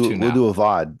 We We'll have do to we'll now. do a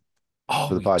VOD Oh,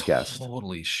 for the we podcast.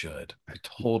 totally should. We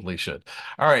totally should.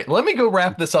 All right, let me go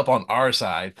wrap this up on our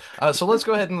side. So let's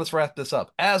go ahead and let's wrap this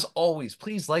up. As always,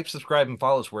 please like, subscribe, and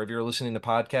follow us wherever you're listening to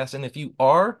podcasts. And if you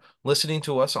are listening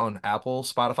to us on Apple,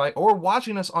 Spotify, or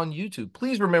watching us on YouTube,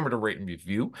 please remember to rate and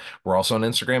review. We're also on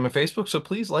Instagram and Facebook, so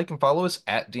please like and follow us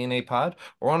at DNA Pod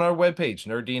or on our webpage,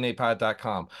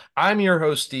 nerddnapod.com. I'm your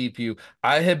host, Steve Pugh.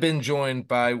 I have been joined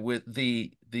by with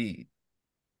the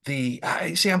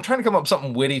I see I'm trying to come up with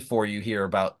something witty for you here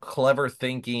about clever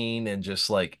thinking and just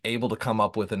like able to come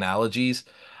up with analogies.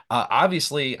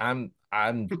 Obviously I'm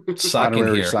sucking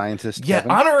Honorary here. scientist Yeah,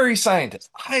 Kevin. honorary scientist.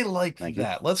 I like Thank you.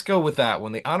 that. Let's go with that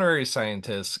one. The honorary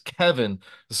scientist, Kevin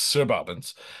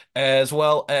Bobbins, as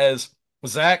well as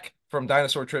Zach from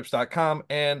dinosaurtrips.com,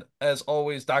 and as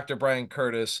always, Dr. Brian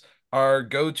Curtis, our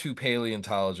go-to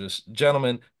paleontologist.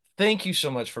 Gentlemen, thank you so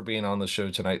much for being on the show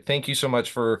tonight. Thank you so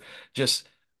much for just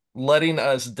letting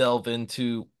us delve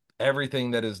into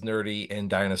everything that is nerdy and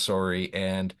dinosaur-y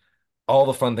and all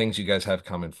the fun things you guys have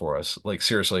coming for us. Like,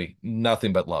 seriously,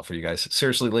 nothing but love for you guys.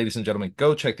 Seriously, ladies and gentlemen,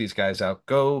 go check these guys out.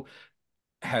 Go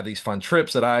have these fun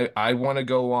trips that I want to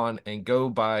go on and go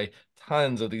buy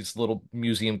tons of these little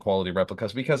museum quality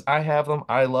replicas because I have them.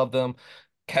 I love them.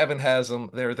 Kevin has them.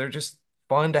 They're just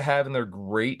fun to have and they're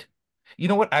great. You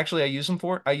know what? Actually, I use them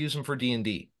for? I use them for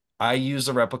D&D. I use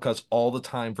the replicas all the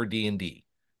time for D&D.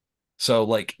 So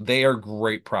like they are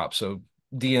great props. So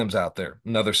DMs out there,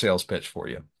 another sales pitch for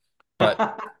you.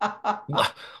 But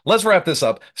let's wrap this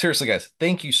up. Seriously, guys,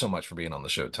 thank you so much for being on the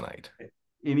show tonight.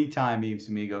 Anytime,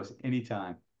 amigos.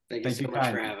 Anytime. Thank you Thank so you much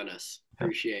for kindly. having us.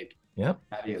 Appreciate. Yep.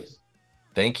 Adios.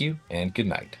 Thank you and good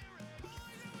night.